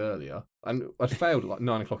failed earlier, and I failed at like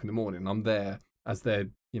 9 o'clock in the morning. And I'm there as they're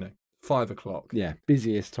 5 o'clock. Yeah,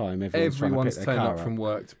 busiest time. Everyone's turned turned up from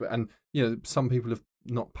work, and some people have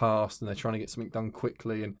not passed, and they're trying to get something done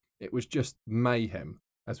quickly, and it was just mayhem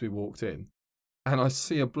as we walked in. And I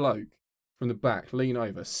see a bloke from the back lean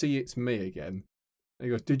over, see it's me again. And he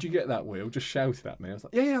goes, "Did you get that wheel?" Just shouted at me. I was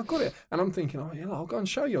like, yeah, I got it. And I'm thinking, oh, yeah, I'll go and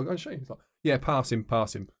show you. He's like, yeah, pass him.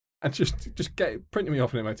 And just printing me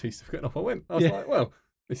off an MOT certificate, and off I went. I was like, well,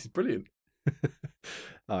 this is brilliant.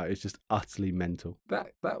 It's just utterly mental.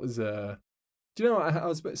 That was, do you know what? I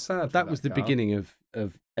was a bit sad for that was the car. beginning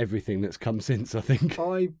of everything that's come since, I think.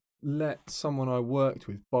 I let someone I worked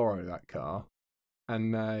with borrow that car,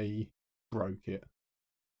 and they broke it.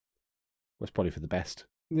 Was probably for the best.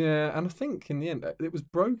 Yeah, and I think in the end it was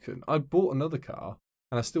broken. I bought another car,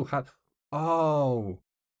 and I still had. Oh,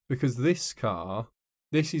 because this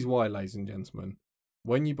is why, ladies and gentlemen,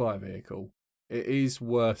 when you buy a vehicle, it is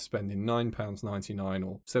worth spending £9.99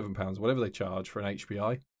 or £7, whatever they charge for an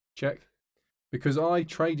HPI check. Because I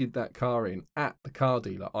traded that car in at the car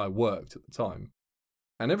dealer I worked at the time,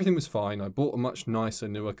 and everything was fine. I bought a much nicer,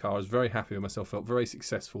 newer car. I was very happy with myself. Felt very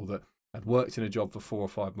successful that I'd worked in a job for 4 or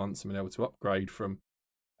 5 months and been able to upgrade from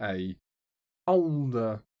a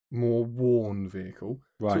older, more worn vehicle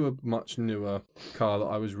to a much newer car that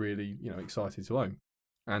I was really, excited to own.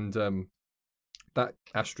 And that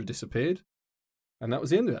Astra disappeared, and that was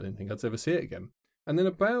the end of it. I didn't think I'd ever see it again. And then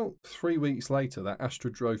about 3 weeks later, that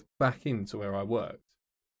Astra drove back into where I worked,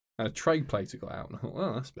 and a trade plate got out, and I thought,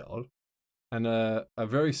 well, that's a bit odd. And a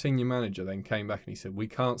very senior manager then came back and he said, "We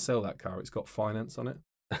can't sell that car. It's got finance on it."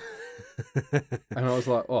 And I was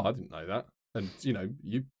like, "Oh, I didn't know that." And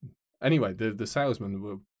anyway, the salesmen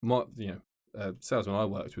were salesmen I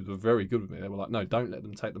worked with were very good with me. They were like, "No, don't let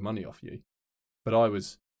them take the money off you." But I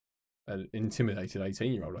was an intimidated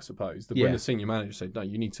 18-year-old, I suppose. When the senior manager said, "No,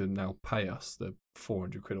 you need to now pay us the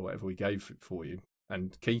 400 quid or whatever we gave for you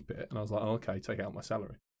and keep it," and I was like, "Oh, okay, take it out of my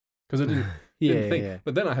salary," because I didn't think. Yeah.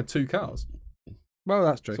 But then I had 2 cars. Well,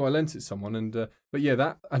 that's true. So I lent it to someone, and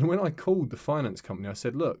and when I called the finance company, I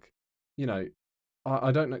said, "Look,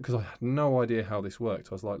 I don't know," because I had no idea how this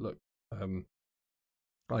worked. I was like, "Look,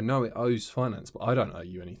 I know it owes finance, but I don't owe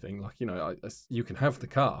you anything. Like, you can have the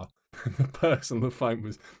car." And the person on the phone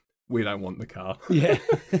was, "We don't want the car." Yeah.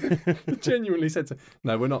 Genuinely said to,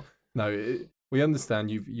 "No, we're not. No, we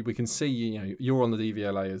understand. We can see you're on the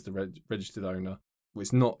DVLA as the registered owner.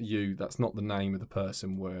 it's not you. That's not the name of the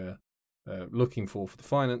person we're looking for the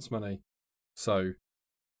finance money. So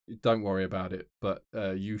don't worry about it. But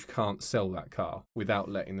you can't sell that car without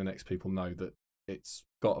letting the next people know that it's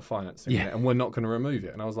got a financing in it, and we're not going to remove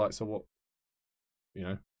it. And I was like, so what? You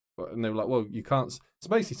know? And they were like, well, you can't. So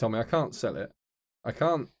basically, told me I can't sell it. I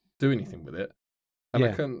can't do anything with it, and I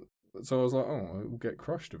couldn't. So I was like, oh, it will get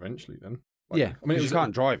crushed eventually then. Like, I mean, you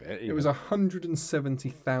can't drive it. It was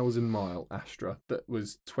 170,000-mile Astra that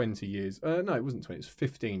was 20 years. No, it wasn't 20. It was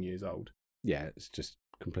 15 years old. Yeah, it's just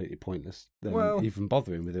completely pointless. Even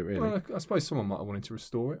bothering with it, really. Well, I suppose someone might have wanted to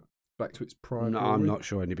restore it back to its prime. No, glory. I'm not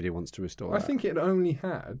sure anybody wants to restore it. I think it only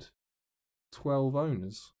had 12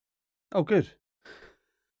 owners. Oh, good.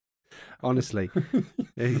 Honestly.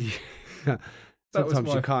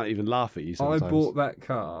 Sometimes you can't even laugh at you sometimes. I bought that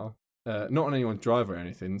car, not on anyone's drive or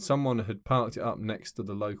anything. Someone had parked it up next to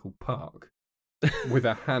the local park with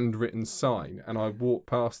a handwritten sign, and I walked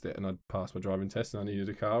past it, and I'd passed my driving test, and I needed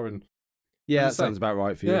a car, and that sounds about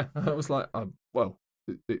right for you. Yeah, I was like,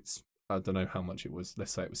 it's I don't know how much it was.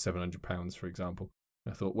 Let's say it was £700, for example.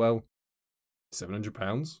 And I thought, well,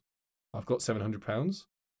 £700. I've got £700.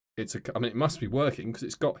 It must be working because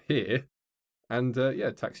it's got here. And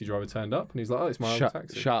taxi driver turned up and he's like, oh, it's my old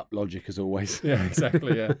taxi. Sharp logic as always. Yeah,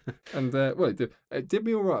 exactly, yeah. And, it did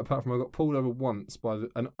me all right apart from I got pulled over once by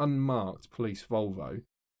an unmarked police Volvo.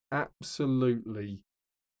 Absolutely,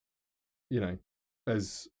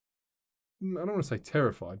 as, I don't want to say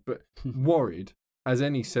terrified, but worried as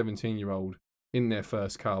any 17-year-old in their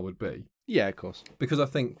first car would be. Yeah, of course. Because I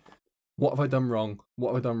think, what have I done wrong?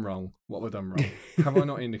 What have I done wrong? What have I done wrong? Have I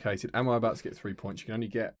not indicated? Am I about to get 3 points? You can only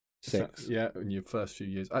get 6. In your first few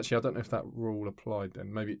years. Actually, I don't know if that rule applied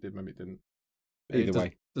then. Maybe it did, maybe it didn't. Either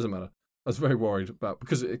way. Doesn't matter. I was very worried about,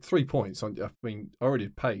 because 3 points, I already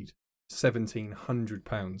paid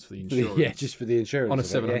 £1,700 for the insurance. Yeah, just for the insurance. On a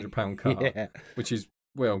 £700 car, yeah. Which is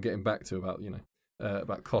where I'm getting back to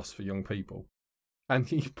about costs for young people. And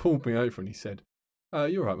he pulled me over and he said,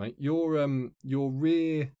 you're right, mate. Your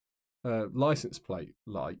rear license plate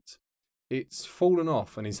light, it's fallen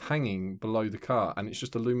off and is hanging below the car, and it's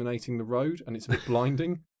just illuminating the road, and it's a bit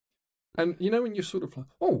blinding. And when you're sort of like,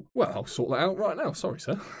 oh, well, I'll sort that out right now. Sorry,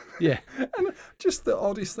 sir. Yeah. And just the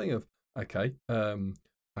oddest thing of, okay,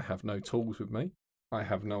 I have no tools with me. I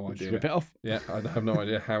have no idea. Just rip it off. Yeah, I have no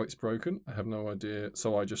idea how it's broken. I have no idea.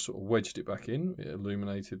 So I just sort of wedged it back in. It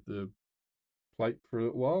illuminated the plate for a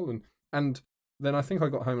little while, and then I think I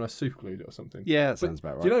got home and I super glued it or something. Yeah, that sounds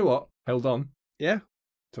about right. Do you know what? Held on. Yeah.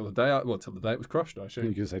 Till the day it was crushed, I assume.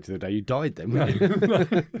 You can say to the day you died then, No,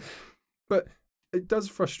 wouldn't you? But it does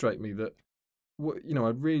frustrate me that,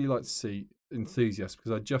 I'd really like to see enthusiasts,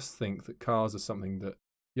 because I just think that cars are something that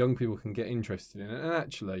young people can get interested in. And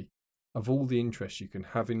actually, of all the interests you can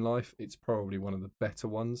have in life, it's probably one of the better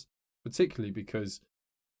ones, particularly because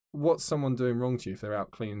what's someone doing wrong to you if they're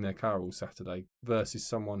out cleaning their car all Saturday versus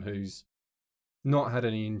someone who's not had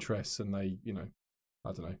any interests and they,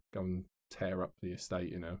 I don't know, go and tear up the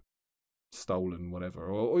estate, stolen whatever,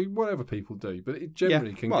 or whatever people do. But it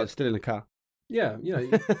generally can get... it's still in a car. Yeah,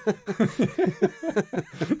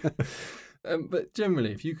 but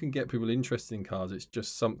generally, if you can get people interested in cars, it's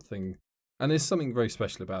just something... And there's something very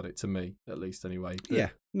special about it, to me, at least anyway. Yeah.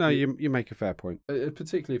 No, you make a fair point.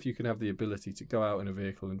 Particularly if you can have the ability to go out in a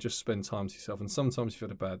vehicle and just spend time to yourself. And sometimes if you've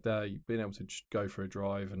had a bad day, being able to just go for a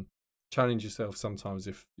drive and challenge yourself sometimes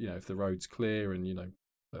if the road's clear and,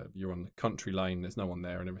 you're on the country lane, there's no one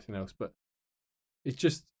there and everything else. But it's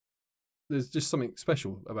just, there's just something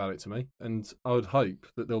special about it to me. And I would hope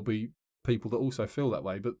that there'll be people that also feel that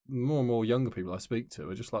way. But more and more younger people I speak to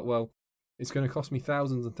are just like, well, it's going to cost me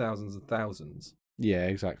thousands and thousands and thousands. Yeah,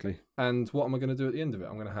 exactly. And what am I going to do at the end of it?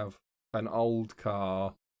 I'm going to have an old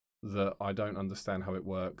car that I don't understand how it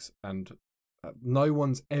works. And no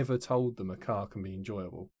one's ever told them a car can be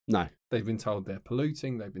enjoyable. No. They've been told they're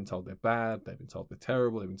polluting. They've been told they're bad. They've been told they're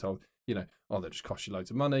terrible. They've been told, they just cost you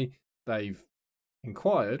loads of money. They've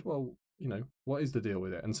inquired, well, what is the deal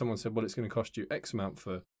with it? And someone said, well, it's going to cost you X amount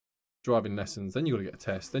for driving lessons. Then you've got to get a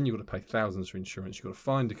test. Then you've got to pay thousands for insurance. You've got to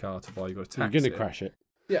find a car to buy. You've got to tax it. You're going to crash it.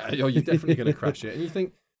 Yeah, you're definitely going to crash it. And you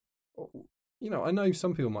think, I know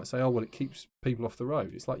some people might say, oh, well, it keeps people off the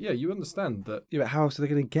road. It's like, yeah, you understand that. Yeah, but how else are they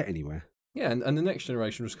going to get anywhere? Yeah, and the next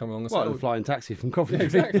generation will just come along and say, the flying taxi from Coventry. Yeah,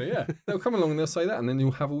 exactly, yeah. They'll come along and they'll say that, and then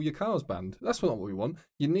you'll have all your cars banned. That's not what we want.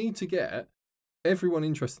 You need to get everyone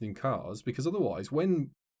interested in cars, because otherwise,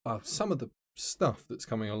 when some of the stuff that's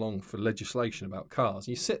coming along for legislation about cars,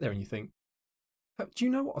 you sit there and you think, do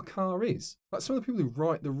you know what a car is? Like some of the people who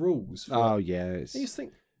write the rules. Oh, yeah. You just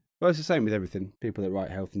think, Well, it's the same with everything. People that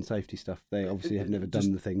write health and safety stuff, they obviously have never just-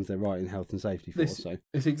 done the things they're writing health and safety for. So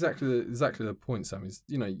It's exactly the point, Sam. Is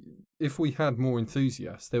if we had more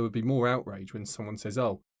enthusiasts, there would be more outrage when someone says,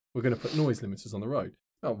 "Oh, we're going to put noise limiters on the road.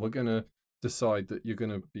 Oh, we're going to decide that you're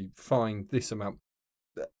going to be fined this amount."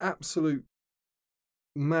 The absolute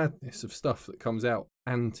madness of stuff that comes out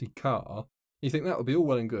anti-car. You think that would be all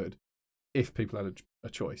well and good if people had a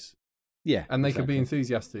choice. yeah, And they could be exactly.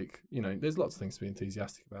 enthusiastic. There's lots of things to be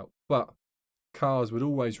enthusiastic about. But cars would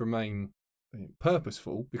always remain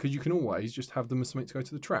purposeful because you can always just have them as something to go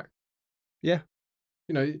to the track. Yeah.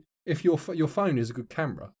 If your phone is a good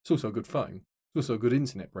camera, it's also a good phone. It's also a good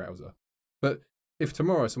internet browser. But if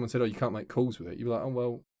tomorrow someone said, "Oh, you can't make calls with it," you'd be like, "Oh,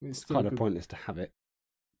 well, it's still Kind of pointless to have it,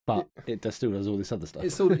 but still does all this other stuff.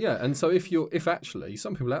 It's all And so if actually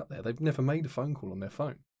some people out there, they've never made a phone call on their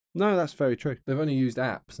phone. No, that's very true. They've only used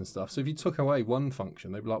apps and stuff. So if you took away one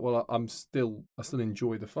function, they'd be like, "Well, I still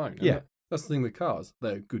enjoy the phone." And Yeah. that's the thing with cars.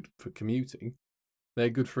 They're good for commuting. They're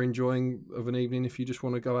good for enjoying of an evening if you just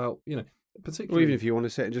want to go out, Or particularly even if you want to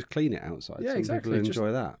sit and just clean it outside. Yeah, Some exactly. people Just-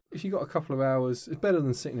 enjoy that. if you got a couple of hours, it's better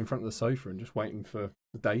than sitting in front of the sofa and just waiting for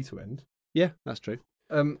the day to end. Yeah, that's true.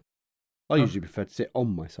 I I usually prefer to sit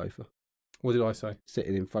on my sofa, What did I say?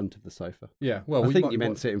 sitting in front of the sofa. Yeah. Well, I think might you be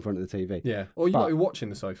meant sit in front of the TV. Yeah. Or you But- might be watching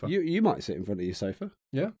the sofa. You might sit in front of your sofa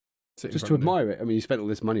Sit in just to front of admire it. I mean, you spent all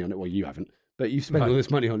this money on it. Well, you haven't, but you spent No. all this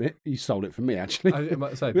money on it. You sold it from me, actually. I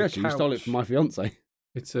might say, You stole it from my fiance.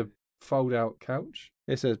 It's a fold-out couch,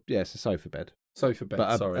 It's a sofa bed, sofa bed.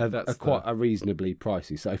 but sorry, that's quite a reasonably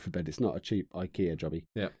pricey sofa bed. It's not a cheap IKEA jobby.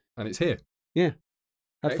 and it's here. Had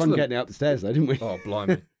fun Excellent. getting it up the stairs though, didn't we? Oh,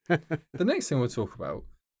 blimey! The next thing I want to talk about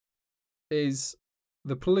is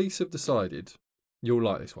the police have decided. You'll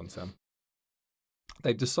like this one, Sam.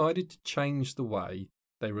 They've decided to change the way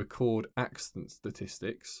they record accident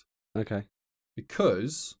statistics Okay.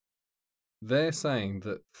 because they're saying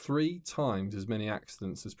that 3 times as many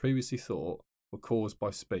accidents as previously thought were caused by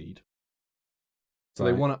speed. So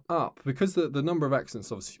they Right. want to up, because the number of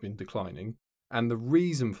accidents obviously been declining, and the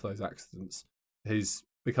reason for those accidents is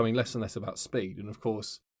becoming less and less about speed. And of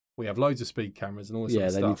course, we have loads of speed cameras and all this Yeah,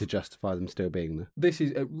 other they stuff. need to justify them still being there.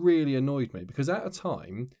 It really annoyed me because at a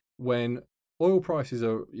time when oil prices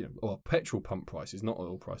are, or petrol pump prices, not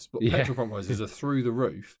oil prices, but Yeah. petrol pump prices are through the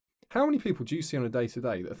roof. How many people do you see on a day to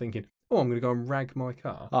day that are thinking, "Oh, I'm going to go and rag my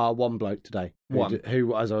car"? One bloke today, One.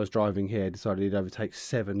 who, as I was driving here, decided he'd overtake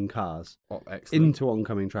 7 cars Oh, excellent. into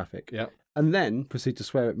oncoming traffic. Yeah. And then proceed to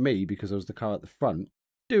swear at me because I was the car at the front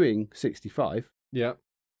doing 65. Yeah.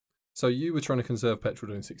 So you were trying to conserve petrol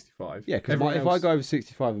doing 65. Yeah, because Everyone if I else- go over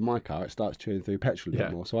 65 in my car, it starts chewing through petrol a Yeah.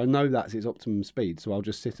 bit more. So I know that's its optimum speed. So I'll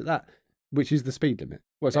just sit at that, which is the speed limit.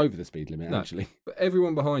 Well, it's over the speed limit, No. actually. But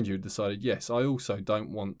everyone behind you decided, yes, I also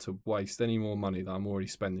don't want to waste any more money that I'm already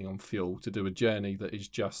spending on fuel to do a journey that is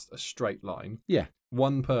just a straight line. Yeah.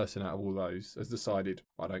 One person out of all those has decided,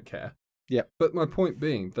 I don't care. Yep. But my point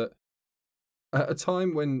being that at a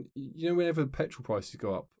time when, whenever petrol prices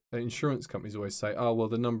go up, insurance companies always say, "Oh, well,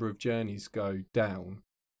 the number of journeys go down."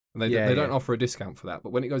 And they don't offer a discount for that.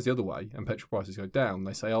 But when it goes the other way and petrol prices go down,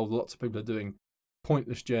 they say, "Oh, lots of people are doing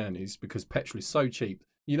pointless journeys because petrol is so cheap."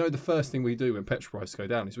 The first thing we do when petrol prices go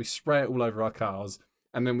down is we spray it all over our cars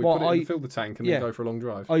and then we put it in, fill the tank and then go for a long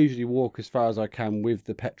drive. I usually walk as far as I can with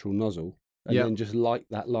the petrol nozzle and then just light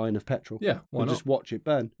that line of petrol. Yeah, why and not? just watch it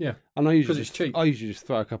burn. Yeah. And I usually 'Cause it's cheap. I usually just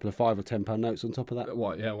throw a couple of £5 or £10 notes on top of that.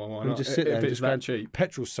 Why? Yeah, well, why And not? just sit there if and it's just that go, cheap.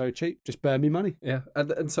 Petrol's so cheap, just burn me money. Yeah,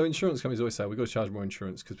 and so insurance companies always say we've got to charge more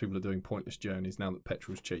insurance because people are doing pointless journeys now that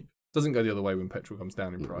petrol's cheap. Doesn't go the other way when petrol comes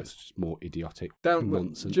down in It's price. just more idiotic Nonsense.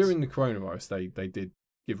 nonsense. During the coronavirus, they did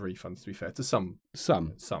give refunds. To be fair, to some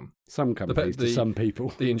companies to some people.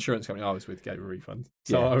 The insurance company I was with gave a refund,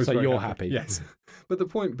 so Yeah, I was so very you're happy. happy. Yes, but the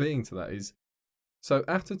point being to that is, so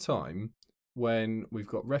at a time when we've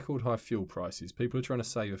got record high fuel prices, people are trying to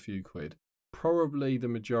save a few quid. Probably the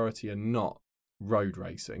majority are not road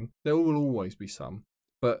racing. There will always be some,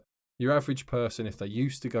 but your average person, if they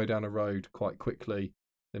used to go down a road quite quickly,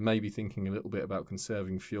 they may be thinking a little bit about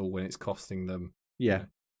conserving fuel when it's costing them Yeah.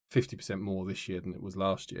 50% more this year than it was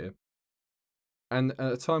last year. And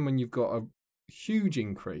at a time when you've got a huge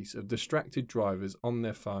increase of distracted drivers on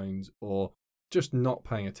their phones or just not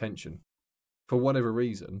paying attention for whatever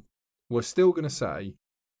reason, we're still going to say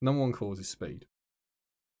number one cause is speed.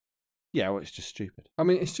 Yeah, well, it's just stupid. I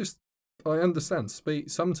mean, it's just, I understand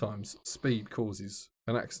speed. Sometimes speed causes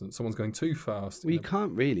an accident. Someone's going too fast. Well, you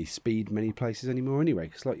can't really speed many places anymore anyway,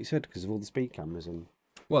 because like you said, because of all the speed cameras and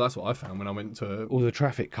Well, that's what I found when I went to... all the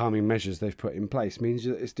traffic calming measures they've put in place means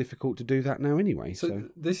that it's difficult to do that now anyway. So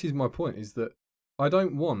this is my point, is that I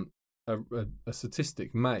don't want a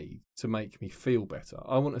statistic made to make me feel better.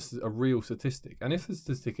 I want a real statistic. And if the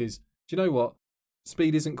statistic is, do you know what?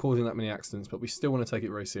 Speed isn't causing that many accidents, but we still want to take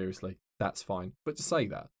it very seriously. That's fine. But to say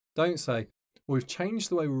that, don't say, well, we've changed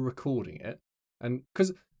the way we're recording it. And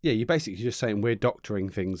because yeah, you're basically just saying we're doctoring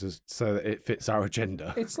things so that it fits our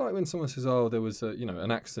agenda. it's like when someone says, oh, there was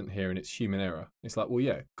an accident here and it's human error. It's like, well,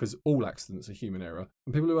 yeah, because all accidents are human error.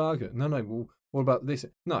 And people who argue, no, well, what about this?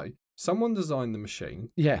 No, someone designed the machine.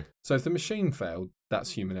 Yeah. So if the machine failed,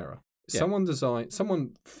 that's human error. Yeah.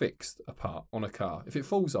 Someone fixed a part on a car. If it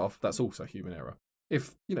falls off, that's also human error.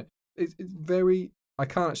 If, it's very, I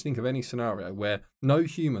can't actually think of any scenario where no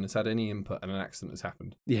human has had any input and an accident has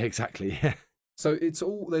happened. Yeah, exactly. Yeah. So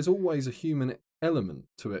there's always a human element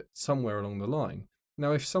to it somewhere along the line.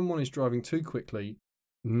 Now, if someone is driving too quickly,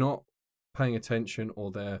 not paying attention, or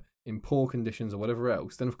they're in poor conditions or whatever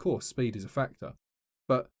else, then of course speed is a factor.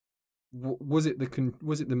 But was it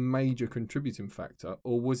the major contributing factor,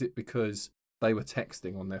 or was it because they were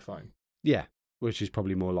texting on their phone? Yeah, which is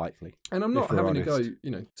probably more likely. And I'm not having to go,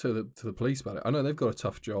 to the police about it. I know they've got a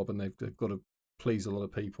tough job and they've got to please a lot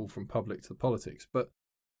of people, from public to politics. But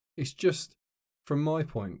it's just, from my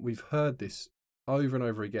point, we've heard this over and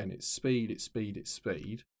over again. It's speed, it's speed, it's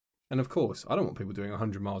speed. And of course, I don't want people doing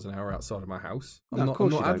 100 miles an hour outside of my house. I'm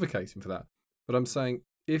not advocating for that. But I'm saying,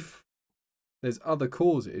 if there's other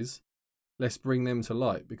causes, let's bring them to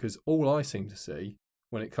light, because all I seem to see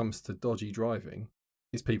when it comes to dodgy driving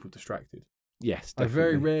is people distracted. Yes, definitely. I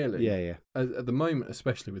very rarely, yeah. At the moment,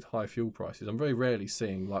 especially with high fuel prices, I'm very rarely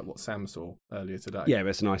seeing like what Sam saw earlier today. Yeah, but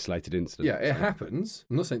it's an isolated incident. Yeah, it happens.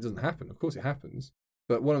 I'm not saying it doesn't happen. Of course it happens.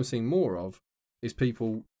 But what I'm seeing more of is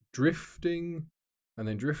people drifting and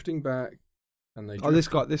then drifting back. And they this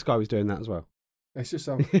guy was doing that as well. It's just,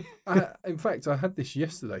 in fact, I had this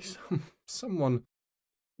yesterday. Someone,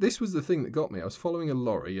 this was the thing that got me. I was following a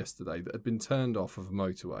lorry yesterday that had been turned off of a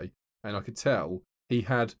motorway, and I could tell he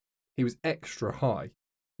was extra high.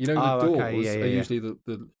 The doors are usually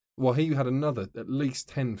well, he had another at least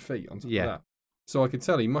 10 feet on top of that. So I could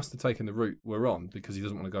tell he must have taken the route we're on because he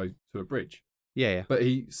doesn't want to go to a bridge. Yeah. But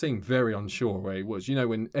he seemed very unsure where he was.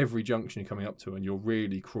 When every junction you're coming up to and you're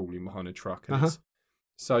really crawling behind a truck. And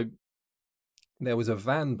so there was a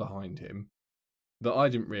van behind him that I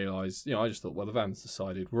didn't realise. I just thought, well, the van's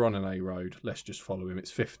decided we're on an A road. Let's just follow him.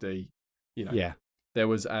 It's 50. Yeah. There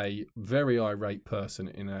was a very irate person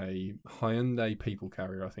in a Hyundai people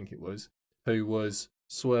carrier, I think it was, who was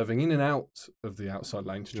swerving in and out of the outside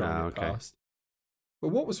lane to try and get past. But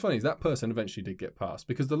what was funny is that person eventually did get past,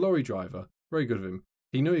 because the lorry driver, very good of him,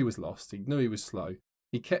 he knew he was lost, he knew he was slow.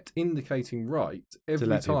 He kept indicating right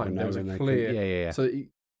every time there was a clear... Yeah. So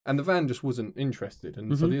and the van just wasn't interested.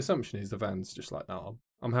 And so the assumption is the van's just like, no,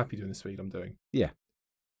 I'm happy doing the speed I'm doing. Yeah.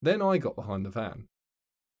 Then I got behind the van.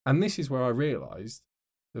 And this is where I realised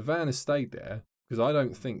the van has stayed there because I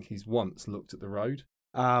don't think he's once looked at the road.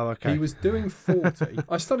 Oh, okay. He was doing 40.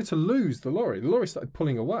 I started to lose the lorry. The lorry started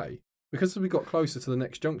pulling away. Because as we got closer to the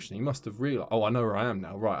next junction, he must have realised, oh, I know where I am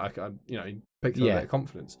now. Right, he picked up a bit of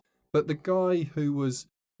confidence. But the guy who was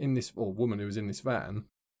in this, or woman who was in this van,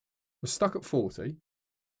 was stuck at 40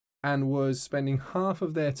 and was spending half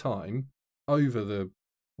of their time over the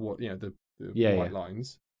white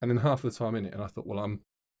lines, and then half of the time in it. And I thought, well, I'm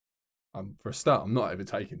for a start, I'm not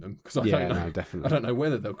overtaking them because I don't know. No, definitely. I don't know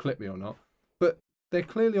whether they'll clip me or not. But they're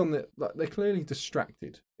clearly they're clearly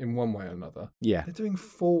distracted in one way or another. Yeah. They're doing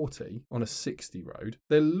 40 on a 60 road.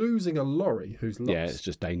 They're losing a lorry who's lost. Yeah, it's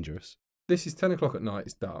just dangerous. This is 10 o'clock at night.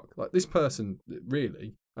 It's dark. Like, this person,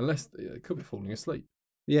 really, unless they could be falling asleep.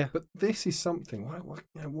 Yeah. But this is something.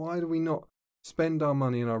 Why do we not spend our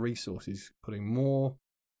money and our resources putting more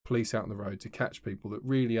police out on the road to catch people that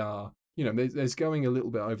really are, there's going a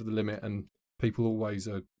little bit over the limit, and people always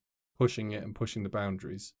are pushing it and pushing the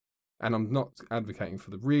boundaries. And I'm not advocating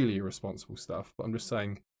for the really irresponsible stuff, but I'm just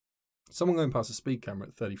saying, someone going past a speed camera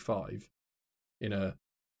at 35 in a,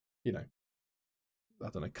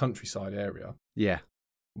 countryside area. Yeah.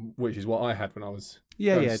 Which is what I had when I was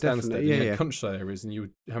definitely. Yeah. Countryside areas, and you were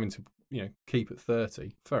having to, keep at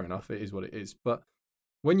 30. Fair enough, it is what it is. But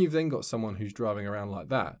when you've then got someone who's driving around like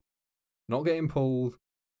that, not getting pulled,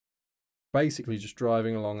 basically just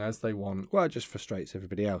driving along as they want. Well, it just frustrates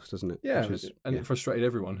everybody else, doesn't it? Yeah, it frustrated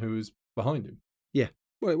everyone who was behind him. Yeah,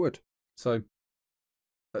 well, it would. So,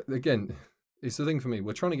 again, it's the thing for me.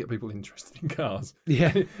 We're trying to get people interested in cars.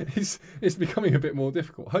 Yeah. It's becoming a bit more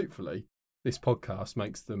difficult. Hopefully, this podcast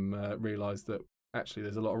makes them realise that actually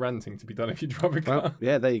there's a lot of ranting to be done if you drive a car. Well,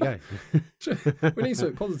 yeah, there you go. We need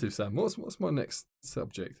something positive, Sam. What's my next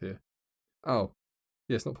subject here? Oh,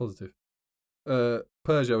 yeah, it's not positive.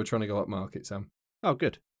 Peugeot are trying to go up market, Sam. Oh,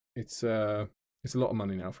 good. it's a lot of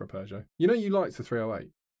money now for a Peugeot. You know, you liked the 308.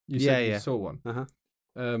 You said you saw one. Uh-huh.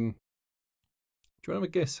 Do you want to have a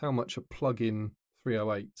guess how much a plug-in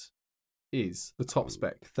 308 is? The top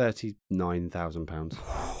spec. £39,000.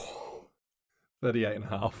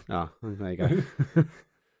 38.5. Ah, there you go.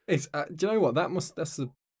 It's. Do you know what?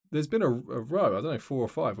 There's been a row. I don't know, 4 or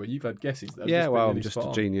 5 where you've had guesses. That have Yeah, just been well, really I'm just spot a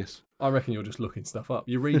on. genius. I reckon you're just looking stuff up.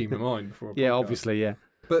 You're reading my mind before. Yeah, obviously, yeah.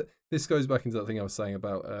 But this goes back into that thing I was saying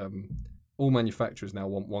about all manufacturers now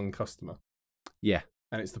want one customer. Yeah.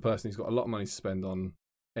 And it's the person who's got a lot of money to spend on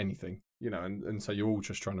anything, you know, and so you're all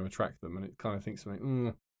just trying to attract them, and it kind of thinks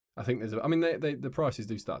something. I think there's. I mean, the prices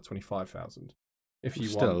do start at 25,000. If you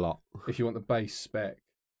still want, a lot. If you want the base spec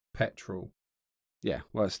petrol. Yeah,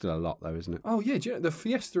 well, it's still a lot though, isn't it? Oh yeah, do you know the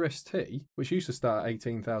Fiesta ST, which used to start at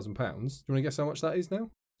 £18,000? Do you want to guess how much that is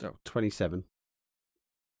now? Oh, 27.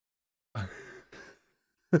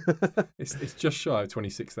 It's just shy of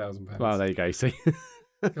 £26,000. Well, there you go. See,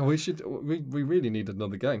 Oh, we really need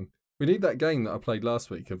another game. We need that game that I played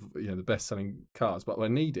last week of the best selling cars, but I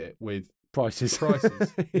need it with prices.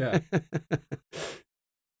 Yeah.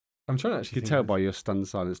 I'm trying to actually. You can tell by your stunned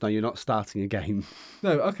silence. No, you're not starting a game.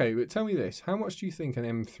 No, okay, but tell me this: how much do you think an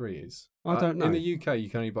M3 is? I don't know. In the UK, you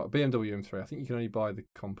can only buy BMW M3. I think you can only buy the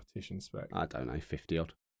competition spec. I don't know, 50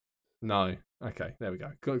 odd. No. Okay, there we go.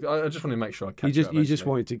 I just want to make sure I catch you just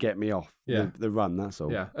wanted to get me off the run, that's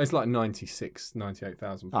all. Yeah, it's like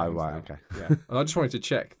 98,000. Oh, right, okay. Yeah, and I just wanted to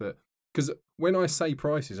check that, because when I say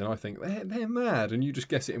prices and I think they're mad, and you just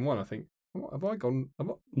guess it in one, I think, what, have I gone?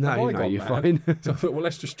 No, you're fine. So I thought, well,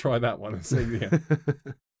 let's just try that one and see. Yeah.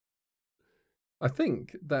 I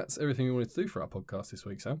think that's everything we wanted to do for our podcast this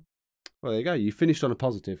week, Sam. Well, there you go. You finished on a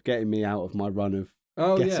positive, getting me out of my run of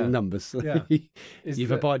guessing numbers. Yeah.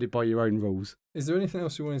 You've abided by your own rules. Is there anything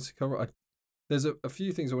else you wanted to cover? There's a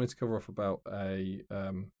few things I wanted to cover off about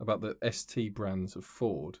about the ST brands of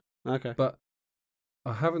Ford. Okay. But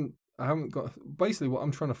I haven't got. Basically, what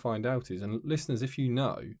I'm trying to find out is, and listeners, if you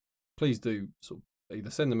know, please do sort of either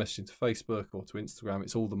send a message into Facebook or to Instagram.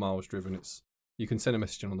 It's all the miles driven. You can send a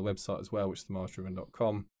message on the website as well, which is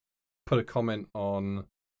themilesdriven.com. Put a comment on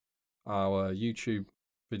our YouTube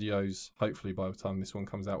videos. Hopefully, by the time this one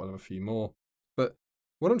comes out, we'll have a few more. But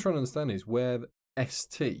what I'm trying to understand is where the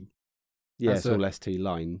ST. Yeah, it's all ST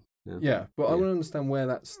line. Yeah, but I want to understand where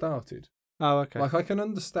that started. Oh, okay. Like, I can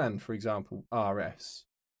understand, for example, RS.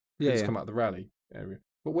 It's come out of the rally area.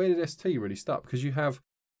 But where did ST really start? Because you have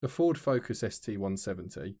the Ford Focus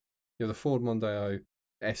ST170. You have the Ford Mondeo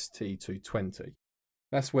ST220.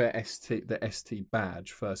 That's where the ST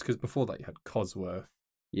badge first. Because before that, you had Cosworth.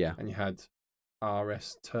 Yeah. And you had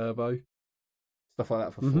RS Turbo. Stuff like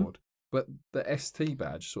that for Ford. But the ST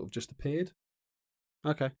badge sort of just appeared.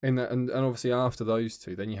 Okay. And obviously after those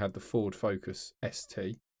two, then you had the Ford Focus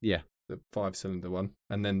ST. Yeah. The 5-cylinder one.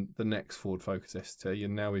 And then the next Ford Focus ST.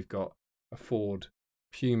 And now we've got a Ford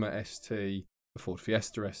Puma ST, the Ford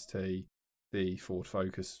Fiesta ST, the Ford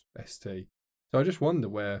Focus ST. So I just wonder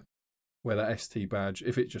where that ST badge,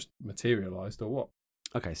 if it just materialised or what.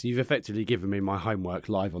 Okay, so you've effectively given me my homework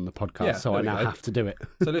live on the podcast, so I now have to do it.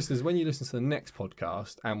 So listeners, when you listen to the next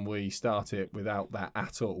podcast and we start it without that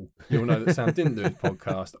at all, you'll know that Sam didn't do his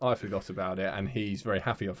podcast, I forgot about it, and he's very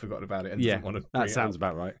happy I forgot about it and doesn't want to bring that sounds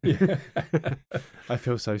about right. Yeah. I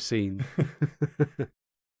feel so seen.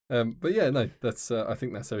 But yeah, no, that's. I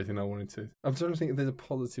think that's everything I wanted to. I'm trying to think if there's a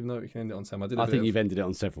positive note we can end it on, Sam. I think you've ended it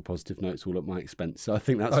on several positive notes, all at my expense. So I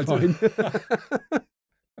think that's fine.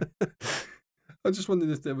 I just wondered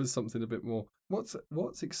if there was something a bit more.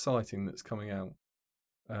 What's exciting that's coming out?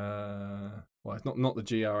 Well, it's not the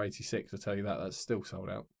GR86. I tell you that. That's still sold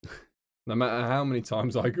out. No matter how many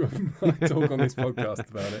times I talk on this podcast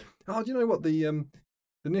about it. Oh, do you know what the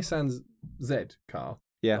Nissan Z car?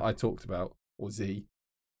 Yeah, that I talked about, or Z.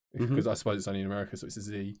 Because I suppose it's only in America, so it's a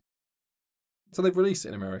Z. So they've released it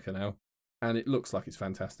in America now, and it looks like it's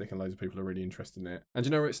fantastic, and loads of people are really interested in it. And do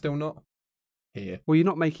you know where it's still not? Here. Well, you're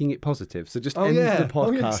not making it positive, so just end the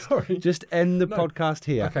podcast. Sorry. Just end the podcast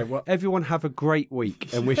here. Okay, well, everyone have a great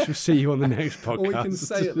week, and we shall see you on the next podcast. Well, we can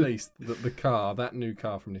say at least that that new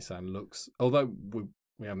car from Nissan looks, although we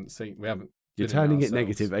haven't. You're turning it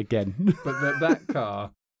negative again. But that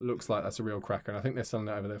car looks like that's a real cracker, and I think they're selling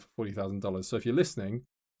it over there for $40,000. So if you're listening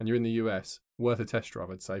and you're in the US, worth a test drive,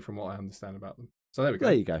 I'd say, from what I understand about them. So there we go.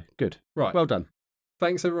 There you go. Good. Right. Well done.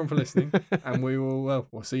 Thanks everyone for listening, and we will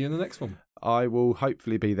we'll see you in the next one. I will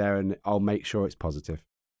hopefully be there, and I'll make sure it's positive.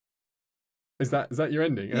 Is that your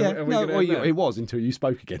ending? Yeah. It was until you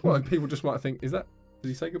spoke again. Well, people just might think, did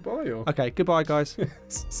he say goodbye? Or? Okay, goodbye, guys.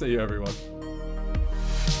 See you, everyone.